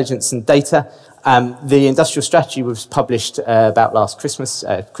artificial intelligence and data, the industrial strategy was published about last Christmas,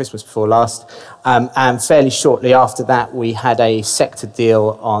 Christmas before last, and fairly shortly after that we had a sector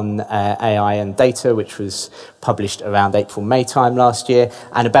deal on AI and data, which was published around April-May time last year,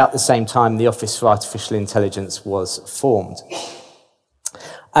 and about the same time the Office for Artificial Intelligence was formed.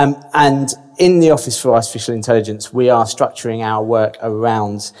 And in the Office for Artificial Intelligence we are structuring our work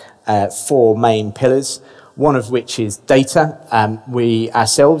around 4 main pillars. One of which is data. We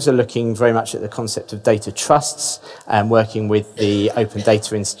ourselves are looking very much at the concept of data trusts and working with the Open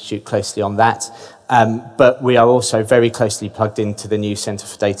Data Institute closely on that. But we are also very closely plugged into the new Centre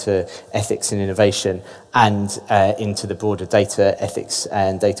for Data Ethics and Innovation and into the broader data ethics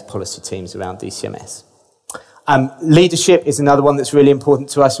and data policy teams around DCMS. Leadership is another one that's really important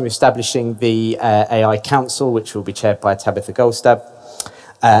to us. We're establishing the AI Council, which will be chaired by Tabitha Goldstead.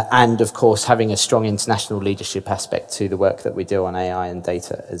 And of course, having a strong international leadership aspect to the work that we do on AI and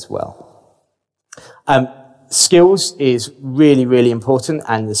data as well. Skills is really, really important,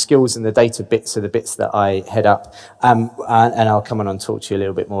 and the skills and the data bits are the bits that I head up. And I'll come on and talk to you a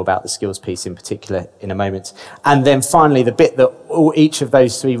little bit more about the skills piece in particular in a moment. And then finally, the bit that each of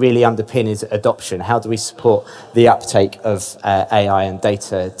those 3 really underpin is adoption. How do we support the uptake of AI and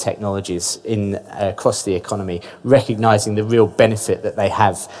data technologies across the economy, recognising the real benefit that they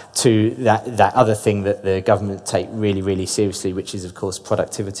have to that other thing that the government take really, really seriously, which is, of course,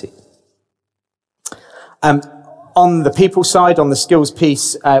 productivity. On the people side, on the skills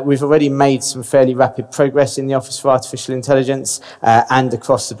piece, we've already made some fairly rapid progress in the Office for Artificial Intelligence and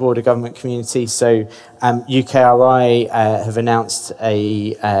across the broader government community. So UKRI have announced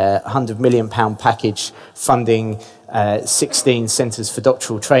a £100 million package funding 16 centres for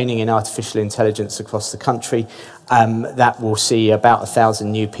doctoral training in artificial intelligence across the country. That will see about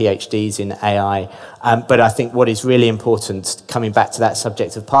 1,000 new PhDs in AI. But I think what is really important, coming back to that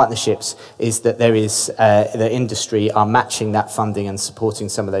subject of partnerships, is that there is the industry are matching that funding and supporting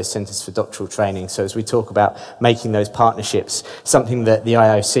some of those centres for doctoral training. So as we talk about making those partnerships, something that the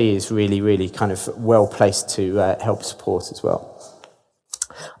IOC is really, really kind of well placed to help support as well.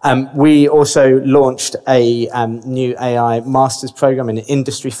 We also launched a new AI Masters Programme, an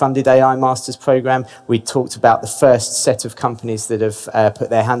industry-funded AI Masters Programme. We talked about the first set of companies that have put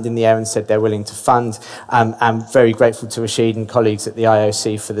their hand in the air and said they're willing to fund. I'm very grateful to Rashid and colleagues at the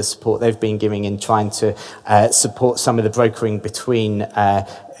IOC for the support they've been giving in trying to support some of the brokering between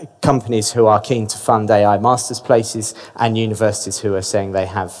companies who are keen to fund AI masters places and universities who are saying they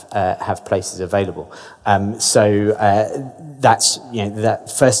have places available. That's,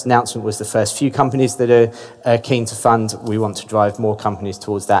 that first announcement was the first few companies that are keen to fund. We want to drive more companies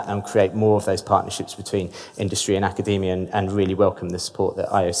towards that and create more of those partnerships between industry and academia, and really welcome the support that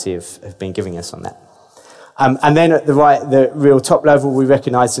IOC have been giving us on that. And then at the real top level, we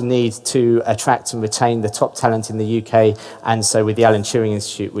recognise the need to attract and retain the top talent in the UK. And so with the Alan Turing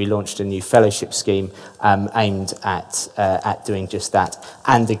Institute, we launched a new fellowship scheme aimed at doing just that.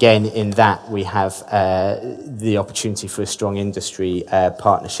 And again, in that, we have the opportunity for a strong industry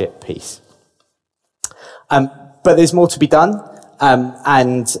partnership piece. But there's more to be done.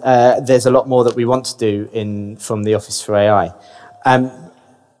 And there's a lot more that we want to do from the Office for AI.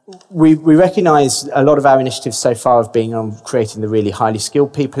 We recognise a lot of our initiatives so far have been on creating the really highly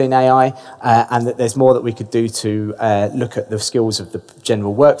skilled people in AI, and that there's more that we could do to look at the skills of the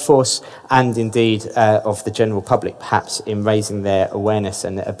general workforce and indeed of the general public, perhaps in raising their awareness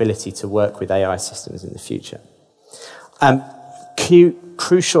and ability to work with AI systems in the future.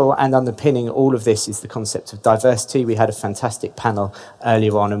 crucial and underpinning all of this is the concept of diversity. We had a fantastic panel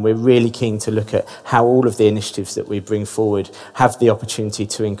earlier on, and we're really keen to look at how all of the initiatives that we bring forward have the opportunity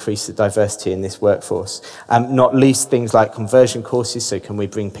to increase the diversity in this workforce. Not least things like conversion courses, so can we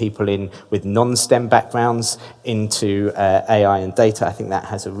bring people in with non-STEM backgrounds into AI and data? I think that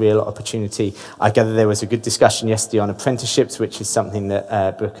has a real opportunity. I gather there was a good discussion yesterday on apprenticeships, which is something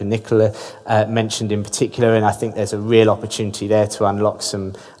that Brooke and Nicola mentioned in particular, and I think there's a real opportunity there to unlock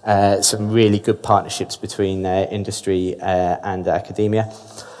some really good partnerships between industry and academia.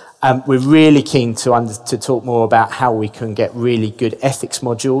 We're really keen to talk more about how we can get really good ethics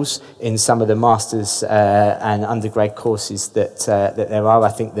modules in some of the masters and undergrad courses that there are.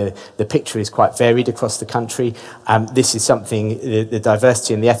 I think the picture is quite varied across the country. This is something, the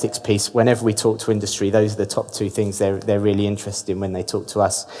diversity and the ethics piece, whenever we talk to industry, those are the top two things they're really interested in when they talk to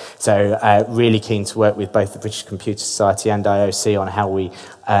us. So really keen to work with both the British Computer Society and IOC on how we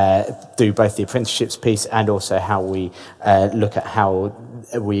do both the apprenticeships piece and also how we look at how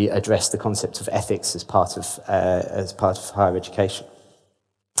we address the concept of ethics as part of higher education.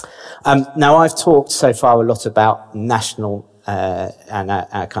 Now, I've talked so far a lot about national and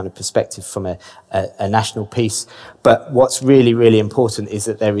our kind of perspective from a national piece, but what's really, really important is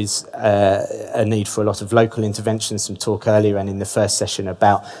that there is a need for a lot of local interventions. Some talk earlier and in the first session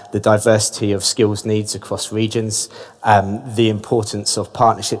about the diversity of skills needs across regions, the importance of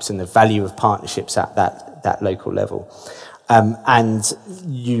partnerships and the value of partnerships at that local level. And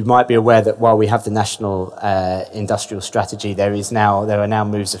you might be aware that while we have the national industrial strategy, there are now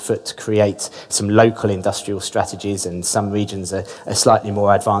moves afoot to create some local industrial strategies, and some regions are slightly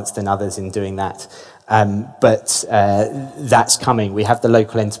more advanced than others in doing that. But that's coming. We have the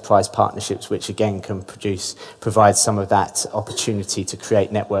local enterprise partnerships, which again can provide some of that opportunity to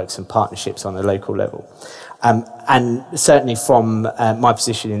create networks and partnerships on a local level. And certainly from my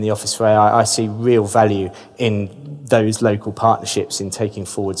position in the Office for AI, I see real value in those local partnerships in taking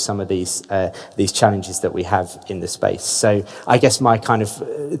forward some of these challenges that we have in the space. So I guess my kind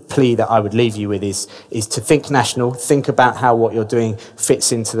of plea that I would leave you with is to think national, think about how what you're doing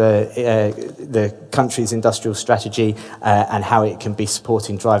fits into the country's industrial strategy and how it can be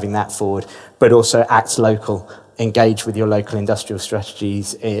supporting driving that forward, but also act local. Engage with your local industrial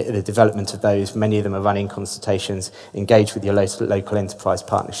strategies, the development of those. Many of them are running consultations. Engage with your local enterprise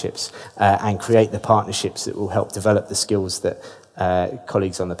partnerships and create the partnerships that will help develop the skills that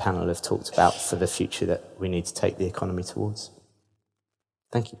colleagues on the panel have talked about for the future that we need to take the economy towards.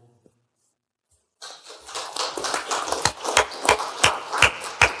 Thank you.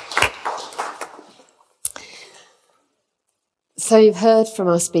 So you've heard from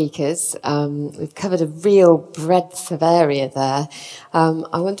our speakers. We've covered a real breadth of area there.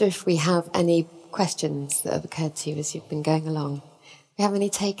 I wonder if we have any questions that have occurred to you as you've been going along. Do we have any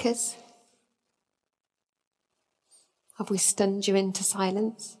takers? Have we stunned you into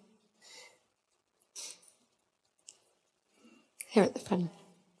silence? Here at the front.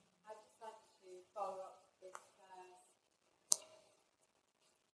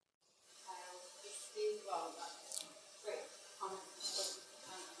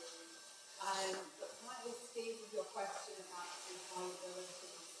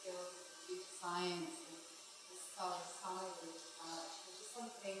 Science and salary, which is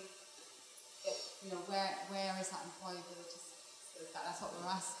something that, where is that employability? That's what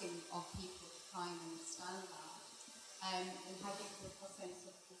we're asking of people to try and understand that. And how do you put a sense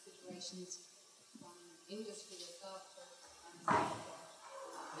of considerations from industry as well?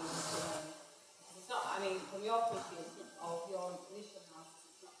 It's not, from your point of view, of your initial analysis,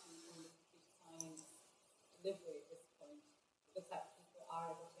 it's not from the science delivery at this point. It looks like people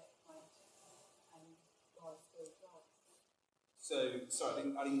are able to get point. So, sorry,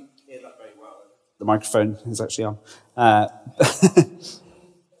 I didn't hear that very well. The microphone is actually on.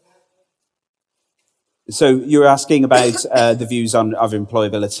 So you're asking about the views of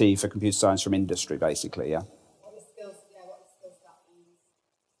employability for computer science from industry, basically, yeah? What skills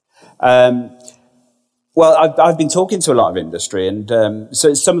that means? Well, I've been talking to a lot of industry, and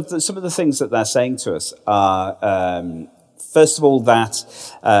so some of the things that they're saying to us are, first of all, that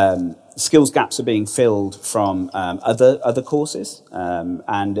skills gaps are being filled from other courses. And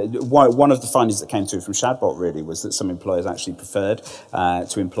one of the findings that came through from Shadbot really was that some employers actually preferred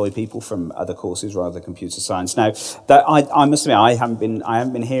to employ people from other courses rather than computer science. Now, that I must admit, I haven't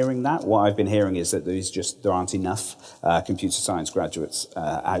been hearing that. What I've been hearing is that there aren't enough computer science graduates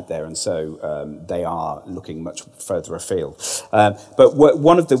out there, and so they are looking much further afield. But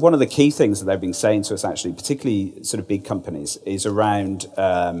one of the key things that they've been saying to us, actually, particularly sort of big companies, is around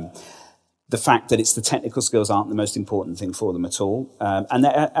the fact that it's the technical skills aren't the most important thing for them at all. And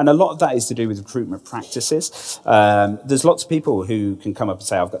a lot of that is to do with recruitment practices. There's lots of people who can come up and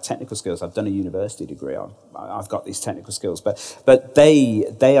say, I've got technical skills, I've done a university degree, I've got these technical skills. But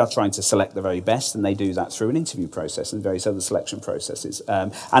they are trying to select the very best, and they do that through an interview process and various other selection processes.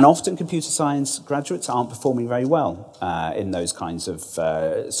 And often computer science graduates aren't performing very well in those kinds of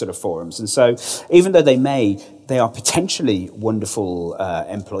sort of forums. And so even though they are potentially wonderful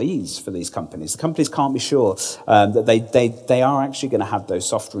employees for these companies. The companies can't be sure that they are actually going to have those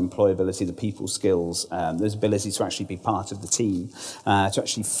softer employability, the people skills, those abilities to actually be part of the team, to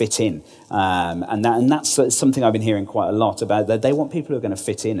actually fit in. And that's something I've been hearing quite a lot about, that they want people who are going to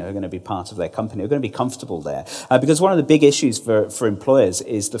fit in, who are going to be part of their company, who are going to be comfortable there. Because one of the big issues for employers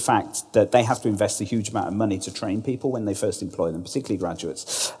is the fact that they have to invest a huge amount of money to train people when they first employ them, particularly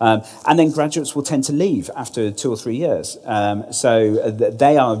graduates. And then graduates will tend to leave after 2 or 3 years. So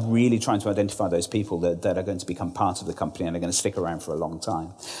they are really trying to identify those people that are going to become part of the company and are going to stick around for a long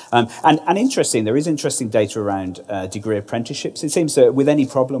time. And interesting, there is interesting data around degree apprenticeships. It seems that with any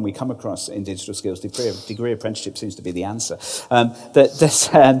problem we come across in digital skills, degree apprenticeship seems to be the answer. That there's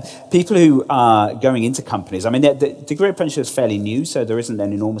people who are going into companies, I mean, the degree apprenticeship is fairly new, so there isn't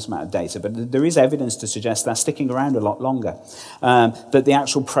an enormous amount of data, but there is evidence to suggest they're sticking around a lot longer. That the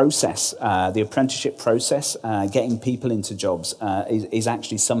actual process, the apprenticeship process, getting people into jobs is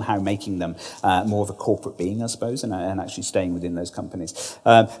actually somehow making them more of a corporate being, I suppose, and actually staying within those companies.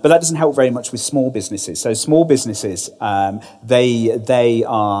 But that doesn't help very much with small businesses. So small businesses, they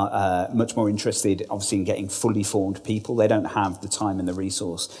are much more interested, obviously, in getting fully formed people. They don't have the time and the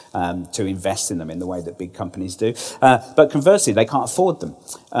resource to invest in them in the way that big companies do. But conversely, they can't afford them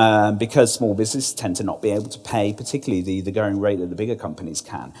because small businesses tend to not be able to pay, particularly the going rate that the bigger companies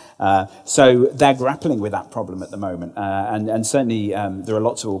can. So they're grappling with that problem at the moment. And certainly there are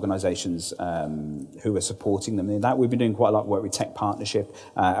lots of organisations who are supporting them in that. We've been doing quite a lot of work with Tech Partnership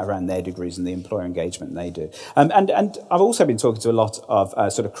around their degrees and the employer engagement they do. And I've also been talking to a lot of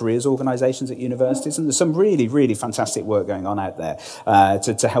sort of careers organisations at universities, and there's some really, really fantastic work going on out there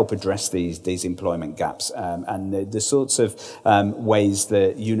to help address these employment gaps. And the sorts of ways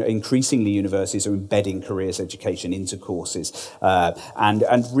that increasingly universities are embedding careers education into courses.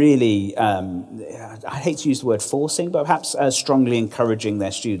 And really, I hate to use the word forcing, but perhaps strongly encouraging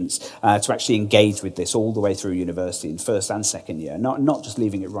their students to actually engage with this all the way through university in first and second year, not just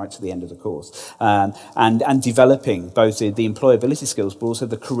leaving it right to the end of the course. And developing both the employability skills, but also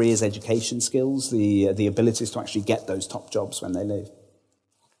the careers education skills, the abilities to actually get those top jobs when they leave.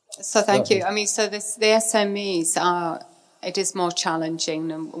 So thank you. I mean, so the SMEs are, it is more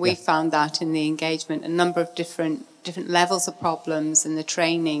challenging, and we found that in the engagement, a number of different levels of problems, and the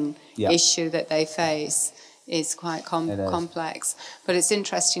training issue that they face is quite complex. But it's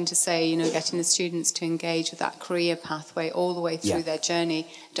interesting to say, getting the students to engage with that career pathway all the way through their journey,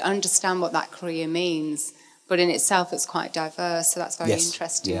 to understand what that career means. But in itself, it's quite diverse, so that's very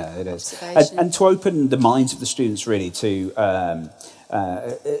interesting. Yeah, it is. And to open the minds of the students really to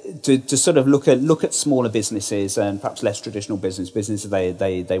sort of look at smaller businesses and perhaps less traditional businesses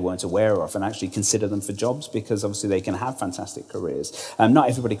they weren't aware of, and actually consider them for jobs, because obviously they can have fantastic careers. Not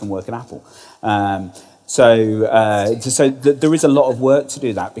everybody can work at Apple. So there is a lot of work to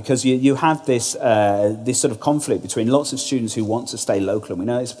do that, because you have this sort of conflict between lots of students who want to stay local, and we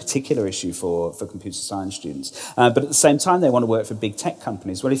know it's a particular issue for computer science students, but at the same time they want to work for big tech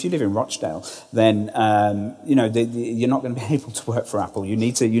companies. Well, if you live in Rochdale, then you're not going to be able to work for Apple. You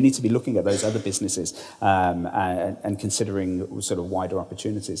need to be looking at those other businesses and considering sort of wider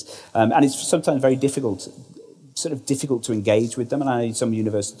opportunities. And it's sometimes very difficult to engage with them, and I know some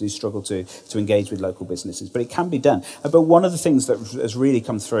universities struggle to engage with local businesses, but it can be done. But one of the things that has really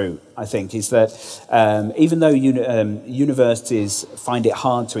come through, I think, is that even though universities find it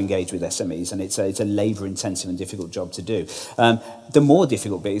hard to engage with SMEs, and it's a labour-intensive and difficult job to do, the more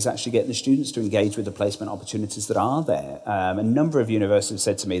difficult bit is actually getting the students to engage with the placement opportunities that are there. A number of universities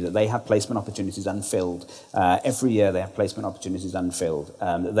said to me that they have placement opportunities unfilled. Every year they have placement opportunities unfilled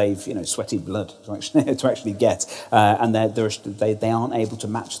that they've sweated blood to actually get. And they aren't able to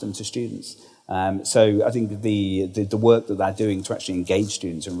match them to students. So I think the work that they're doing to actually engage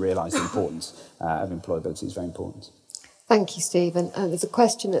students and realise the importance of employability is very important. Thank you, Stephen. There's a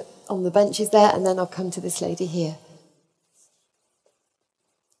question on the benches there, and then I'll come to this lady here.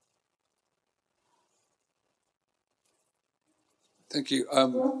 Thank you.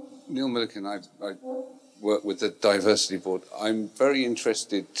 Neil Milliken, I work with the Diversity Board. I'm very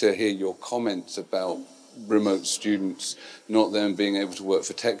interested to hear your comments about remote students, not them being able to work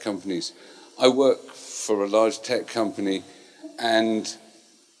for tech companies. I work for a large tech company, and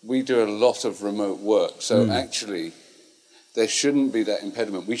we do a lot of remote work. So actually, there shouldn't be that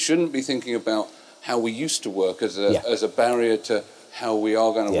impediment. We shouldn't be thinking about how we used to work as a barrier to how we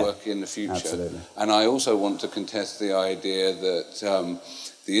are going to work in the future. Absolutely. And I also want to contest the idea that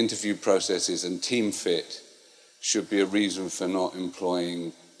the interview processes and team fit should be a reason for not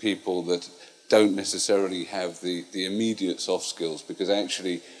employing people that don't necessarily have the immediate soft skills, because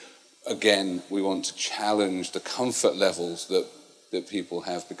actually, again, we want to challenge the comfort levels that people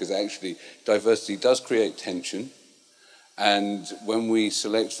have, because actually diversity does create tension. And when we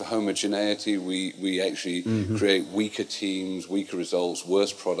select for homogeneity, we actually create weaker teams, weaker results,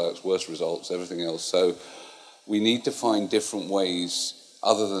 worse products, worse results, everything else. So we need to find different ways,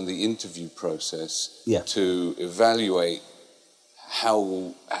 other than the interview process, to evaluate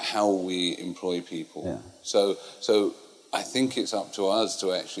how we employ people. Yeah. So I think it's up to us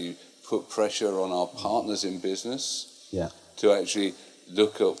to actually put pressure on our partners in business to actually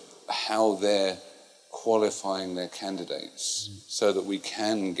look at how they're qualifying their candidates so that we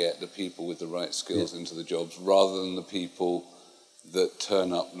can get the people with the right skills into the jobs, rather than the people that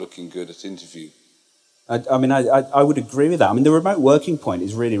turn up looking good at interview. I mean, I would agree with that. I mean, the remote working point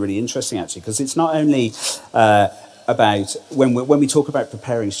is really, really interesting, actually, because it's not only about when we talk about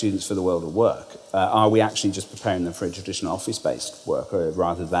preparing students for the world of work, are we actually just preparing them for a traditional office-based work,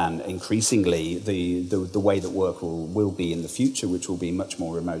 rather than increasingly the way that work will be in the future, which will be much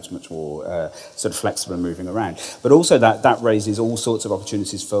more remote, much more sort of flexible and moving around. But also that raises all sorts of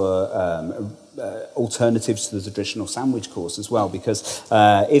opportunities for alternatives to the traditional sandwich course as well, because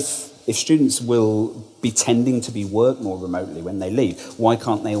if students will be tending to work more remotely when they leave, why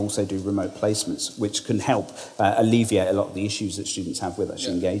can't they also do remote placements, which can help alleviate a lot of the issues that students have with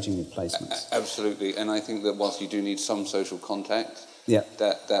actually engaging with placements? Absolutely, and I think that whilst you do need some social contact,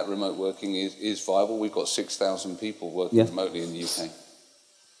 that remote working is viable. We've got 6,000 people working remotely in the UK.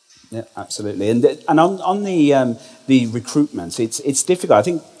 Yeah, absolutely. And on the recruitment, it's difficult. I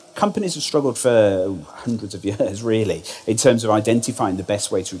think companies have struggled for hundreds of years, really, in terms of identifying the best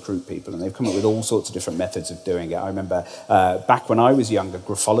way to recruit people, and they've come up with all sorts of different methods of doing it. I remember back when I was younger,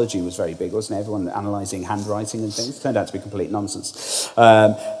 graphology was very big, wasn't it? Everyone analysing handwriting and things. It turned out to be complete nonsense.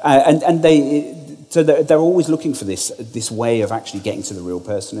 So they're always looking for this way of actually getting to the real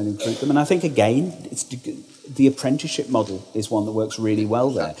person and recruit them. And I think, again, the apprenticeship model is one that works really well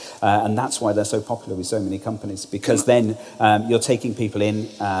there. And that's why they're so popular with so many companies, because then you're taking people in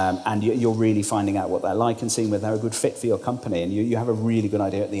and you're really finding out what they're like and seeing whether they're a good fit for your company. And you have a really good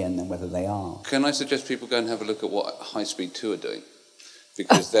idea at the end then whether they are. Can I suggest people go and have a look at what High Speed 2 are doing?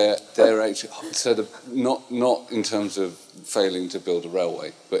 Because they're actually, so not in terms of failing to build a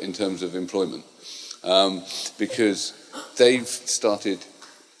railway, but in terms of employment. Because they've started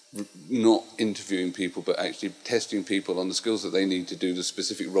not interviewing people, but actually testing people on the skills that they need to do the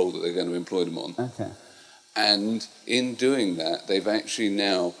specific role that they're going to employ them on. Okay. And in doing that, they've actually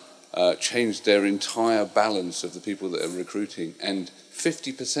now changed their entire balance of the people that are recruiting. And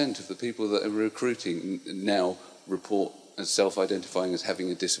 50% of the people that are recruiting now report as self-identifying as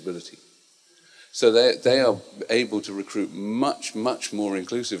having a disability. So they are able to recruit much, much more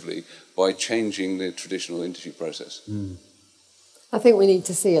inclusively by changing the traditional interview process. Mm. I think we need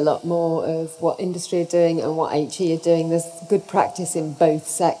to see a lot more of what industry are doing and what HE are doing. There's good practice in both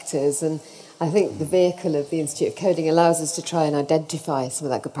sectors, and I think the vehicle of the Institute of Coding allows us to try and identify some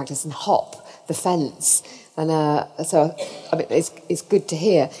of that good practice and hop the fence. And so I mean, it's good to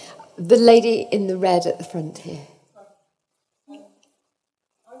hear. The lady in the red at the front here.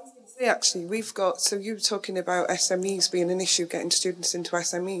 Actually, we've got, so you were talking about SMEs being an issue, getting students into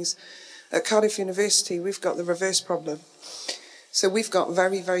SMEs. At Cardiff University, we've got the reverse problem. So we've got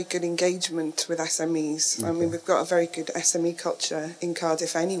very, very good engagement with SMEs. Okay. I mean, we've got a very good SME culture in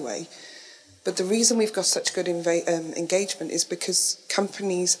Cardiff anyway. But the reason we've got such good engagement is because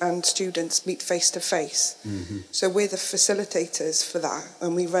companies and students meet face-to-face. Mm-hmm. So we're the facilitators for that,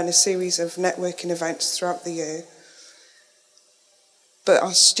 and we run a series of networking events throughout the year. But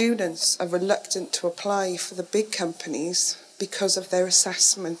our students are reluctant to apply for the big companies because of their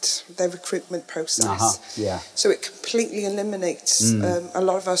assessment, their recruitment process. Uh-huh, yeah. So it completely eliminates a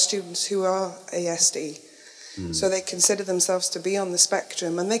lot of our students who are ASD. Mm. So they consider themselves to be on the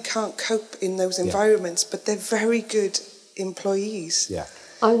spectrum, and they can't cope in those environments, but they're very good employees. Yeah.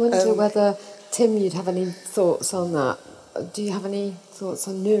 I wonder whether, Tim, you'd have any thoughts on that. Do you have any thoughts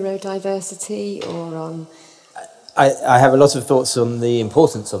on neurodiversity or on... I have a lot of thoughts on the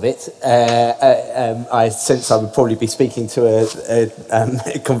importance of it. I sense I would probably be speaking to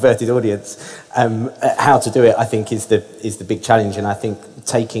a converted audience. How to do it, I think, is the big challenge, and I think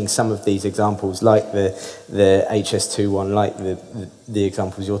taking some of these examples, like the HS2 one, like the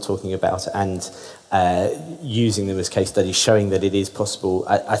examples you're talking about, and using them as case studies, showing that it is possible.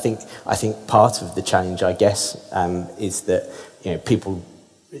 I think part of the challenge, I guess, is that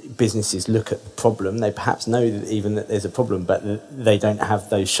businesses look at the problem. They perhaps know that there's a problem, but they don't have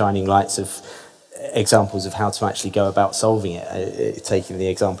those shining lights of examples of how to actually go about solving it. Taking the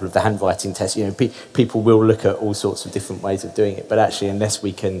example of the handwriting test, people will look at all sorts of different ways of doing it, but actually, unless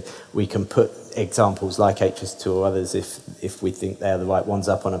we can put examples like HS2 or others, if we think they are the right ones,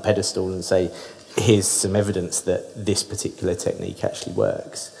 up on a pedestal and say, here's some evidence that this particular technique actually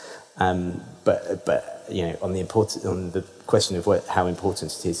works. But on the question of how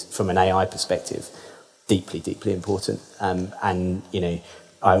important it is from an AI perspective, deeply, deeply important. And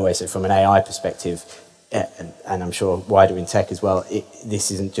I always say from an AI perspective, and I'm sure wider in tech as well,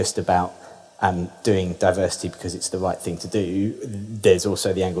 this isn't just about doing diversity because it's the right thing to do. There's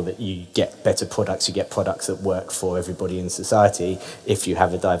also the angle that you get better products, you get products that work for everybody in society if you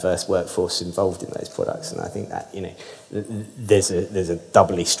have a diverse workforce involved in those products. And I think that there's a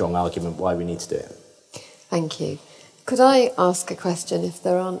doubly strong argument why we need to do it. Thank you. Could I ask a question if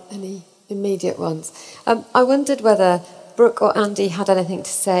there aren't any immediate ones? I wondered whether Brooke or Andy had anything to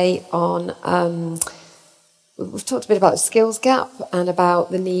say on, we've talked a bit about the skills gap and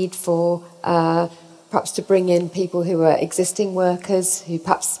about the need for perhaps to bring in people who are existing workers who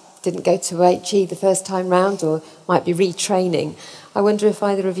perhaps didn't go to HE the first time round or might be retraining. I wonder if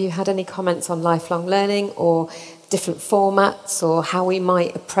either of you had any comments on lifelong learning or different formats or how we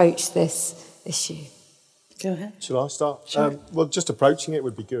might approach this issue. Go ahead. Shall I start? Sure. Well, just approaching it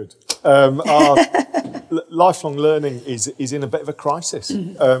would be good. Our lifelong learning is in a bit of a crisis.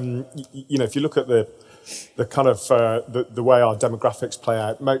 If you look at the kind of the way our demographics play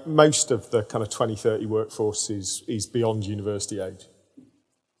out, most of the kind of 2030 workforce is beyond university age.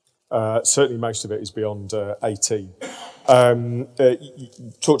 Certainly, most of it is beyond 18. You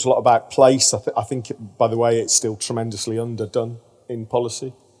talked a lot about place. I think, by the way, it's still tremendously underdone in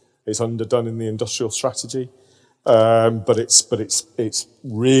policy. It's underdone in the industrial strategy, but it's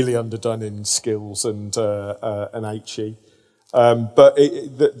really underdone in skills and HE. But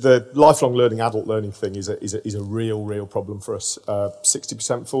the lifelong learning, adult learning thing is a real problem for us.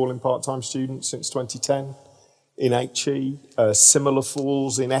 60% fall in part-time students since 2010 in HE. Similar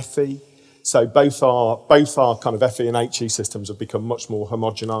falls in FE. So both our kind of FE and HE systems have become much more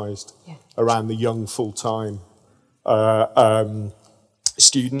homogenised around the young full-time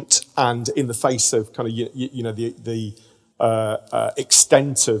student, and in the face of kind of the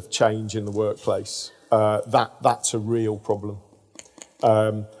extent of change in the workplace, that's a real problem.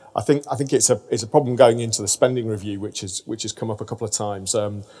 I think it's a problem going into the spending review, which has come up a couple of times.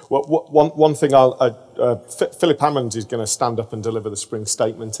 One thing, Philip Hammond is going to stand up and deliver the spring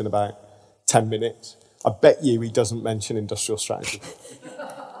statement in about 10 minutes. I bet you he doesn't mention industrial strategy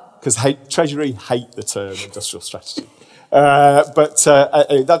because Treasury hate the term industrial strategy. But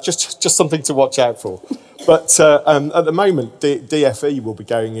that's just something to watch out for. But at the moment, DFE will be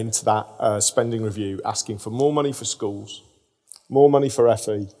going into that spending review asking for more money for schools, more money for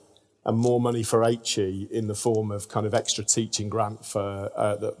FE, and more money for HE in the form of kind of extra teaching grant for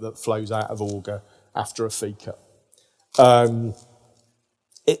that flows out of Augur after a fee cut.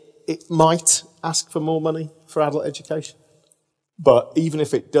 It might ask for more money for adult education. But even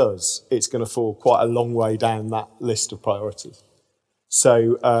if it does, it's going to fall quite a long way down that list of priorities.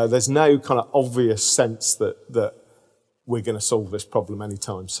 So there's no kind of obvious sense that we're going to solve this problem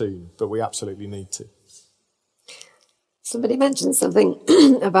anytime soon, but we absolutely need to. Somebody mentioned something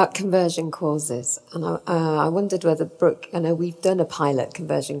about conversion courses, and I wondered whether, Brooke, I know we've done a pilot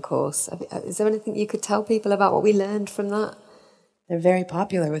conversion course. Is there anything you could tell people about what we learned from that? They're very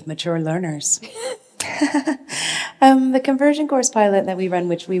popular with mature learners. The conversion course pilot that we run,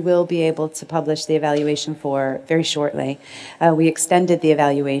 which we will be able to publish the evaluation for very shortly, we extended the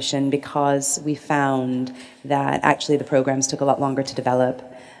evaluation because we found that actually the programs took a lot longer to develop.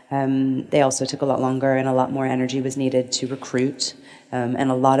 They also took a lot longer and a lot more energy was needed to recruit.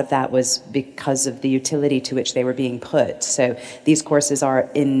 And a lot of that was because of the utility to which they were being put. So these courses are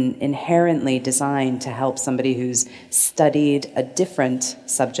inherently designed to help somebody who's studied a different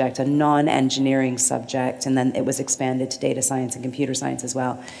subject, a non-engineering subject, and then it was expanded to data science and computer science as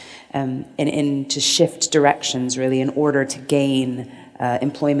well, and to shift directions really in order to gain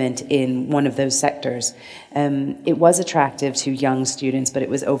employment in one of those sectors. It was attractive to young students, but it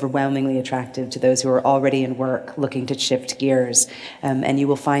was overwhelmingly attractive to those who are already in work looking to shift gears. And you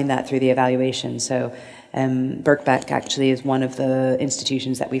will find that through the evaluation. So Birkbeck actually is one of the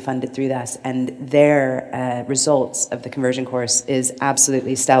institutions that we funded through this, and their results of the conversion course is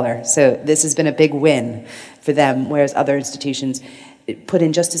absolutely stellar. So this has been a big win for them, whereas other institutions put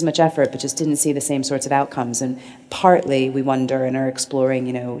in just as much effort but just didn't see the same sorts of outcomes. And partly we wonder and are exploring,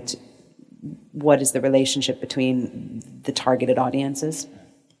 what is the relationship between the targeted audiences.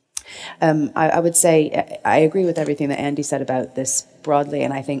 I would say I agree with everything that Andy said about this broadly,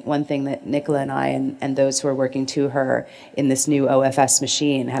 and I think one thing that Nicola and I and those who are working to her in this new OFS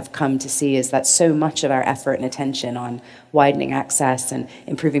machine have come to see is that so much of our effort and attention on widening access and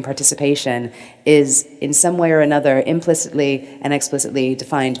improving participation is in some way or another implicitly and explicitly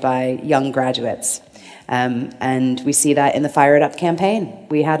defined by young graduates. And we see that in the Fire It Up campaign.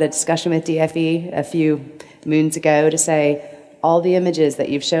 We had a discussion with DFE a few moons ago to say, all the images that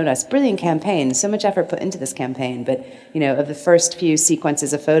you've shown us, brilliant campaign, so much effort put into this campaign, but of the first few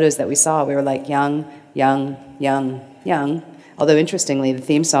sequences of photos that we saw, we were like young, young, young, young. Although interestingly, the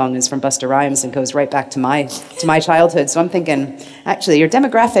theme song is from Busta Rhymes and goes right back to my childhood. So I'm thinking, actually, your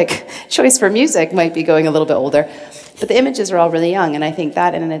demographic choice for music might be going a little bit older. But the images are all really young, and I think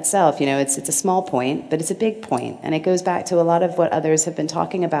that in itself, it's a small point, but it's a big point. And it goes back to a lot of what others have been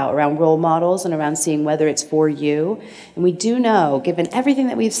talking about around role models and around seeing whether it's for you. And we do know, given everything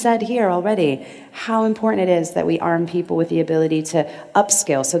that we've said here already, how important it is that we arm people with the ability to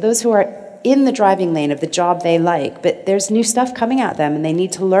upskill. So those who are in the driving lane of the job they like, but there's new stuff coming at them, and they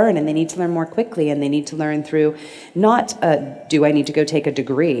need to learn, and they need to learn more quickly, and they need to learn through not, do I need to go take a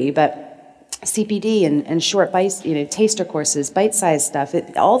degree, but CPD and short taster courses, bite-sized stuff,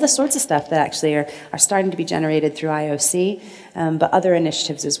 all the sorts of stuff that actually are starting to be generated through IOC, but other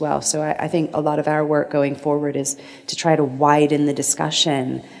initiatives as well. So I think a lot of our work going forward is to try to widen the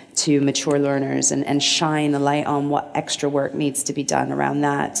discussion to mature learners and shine a light on what extra work needs to be done around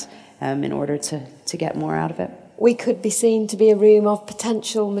that in order to get more out of it. We could be seen to be a room of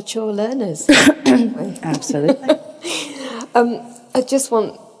potential mature learners. Absolutely. I just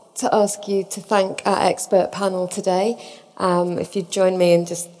want to ask you to thank our expert panel today. If you'd join me in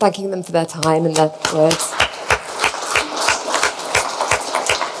just thanking them for their time and their words.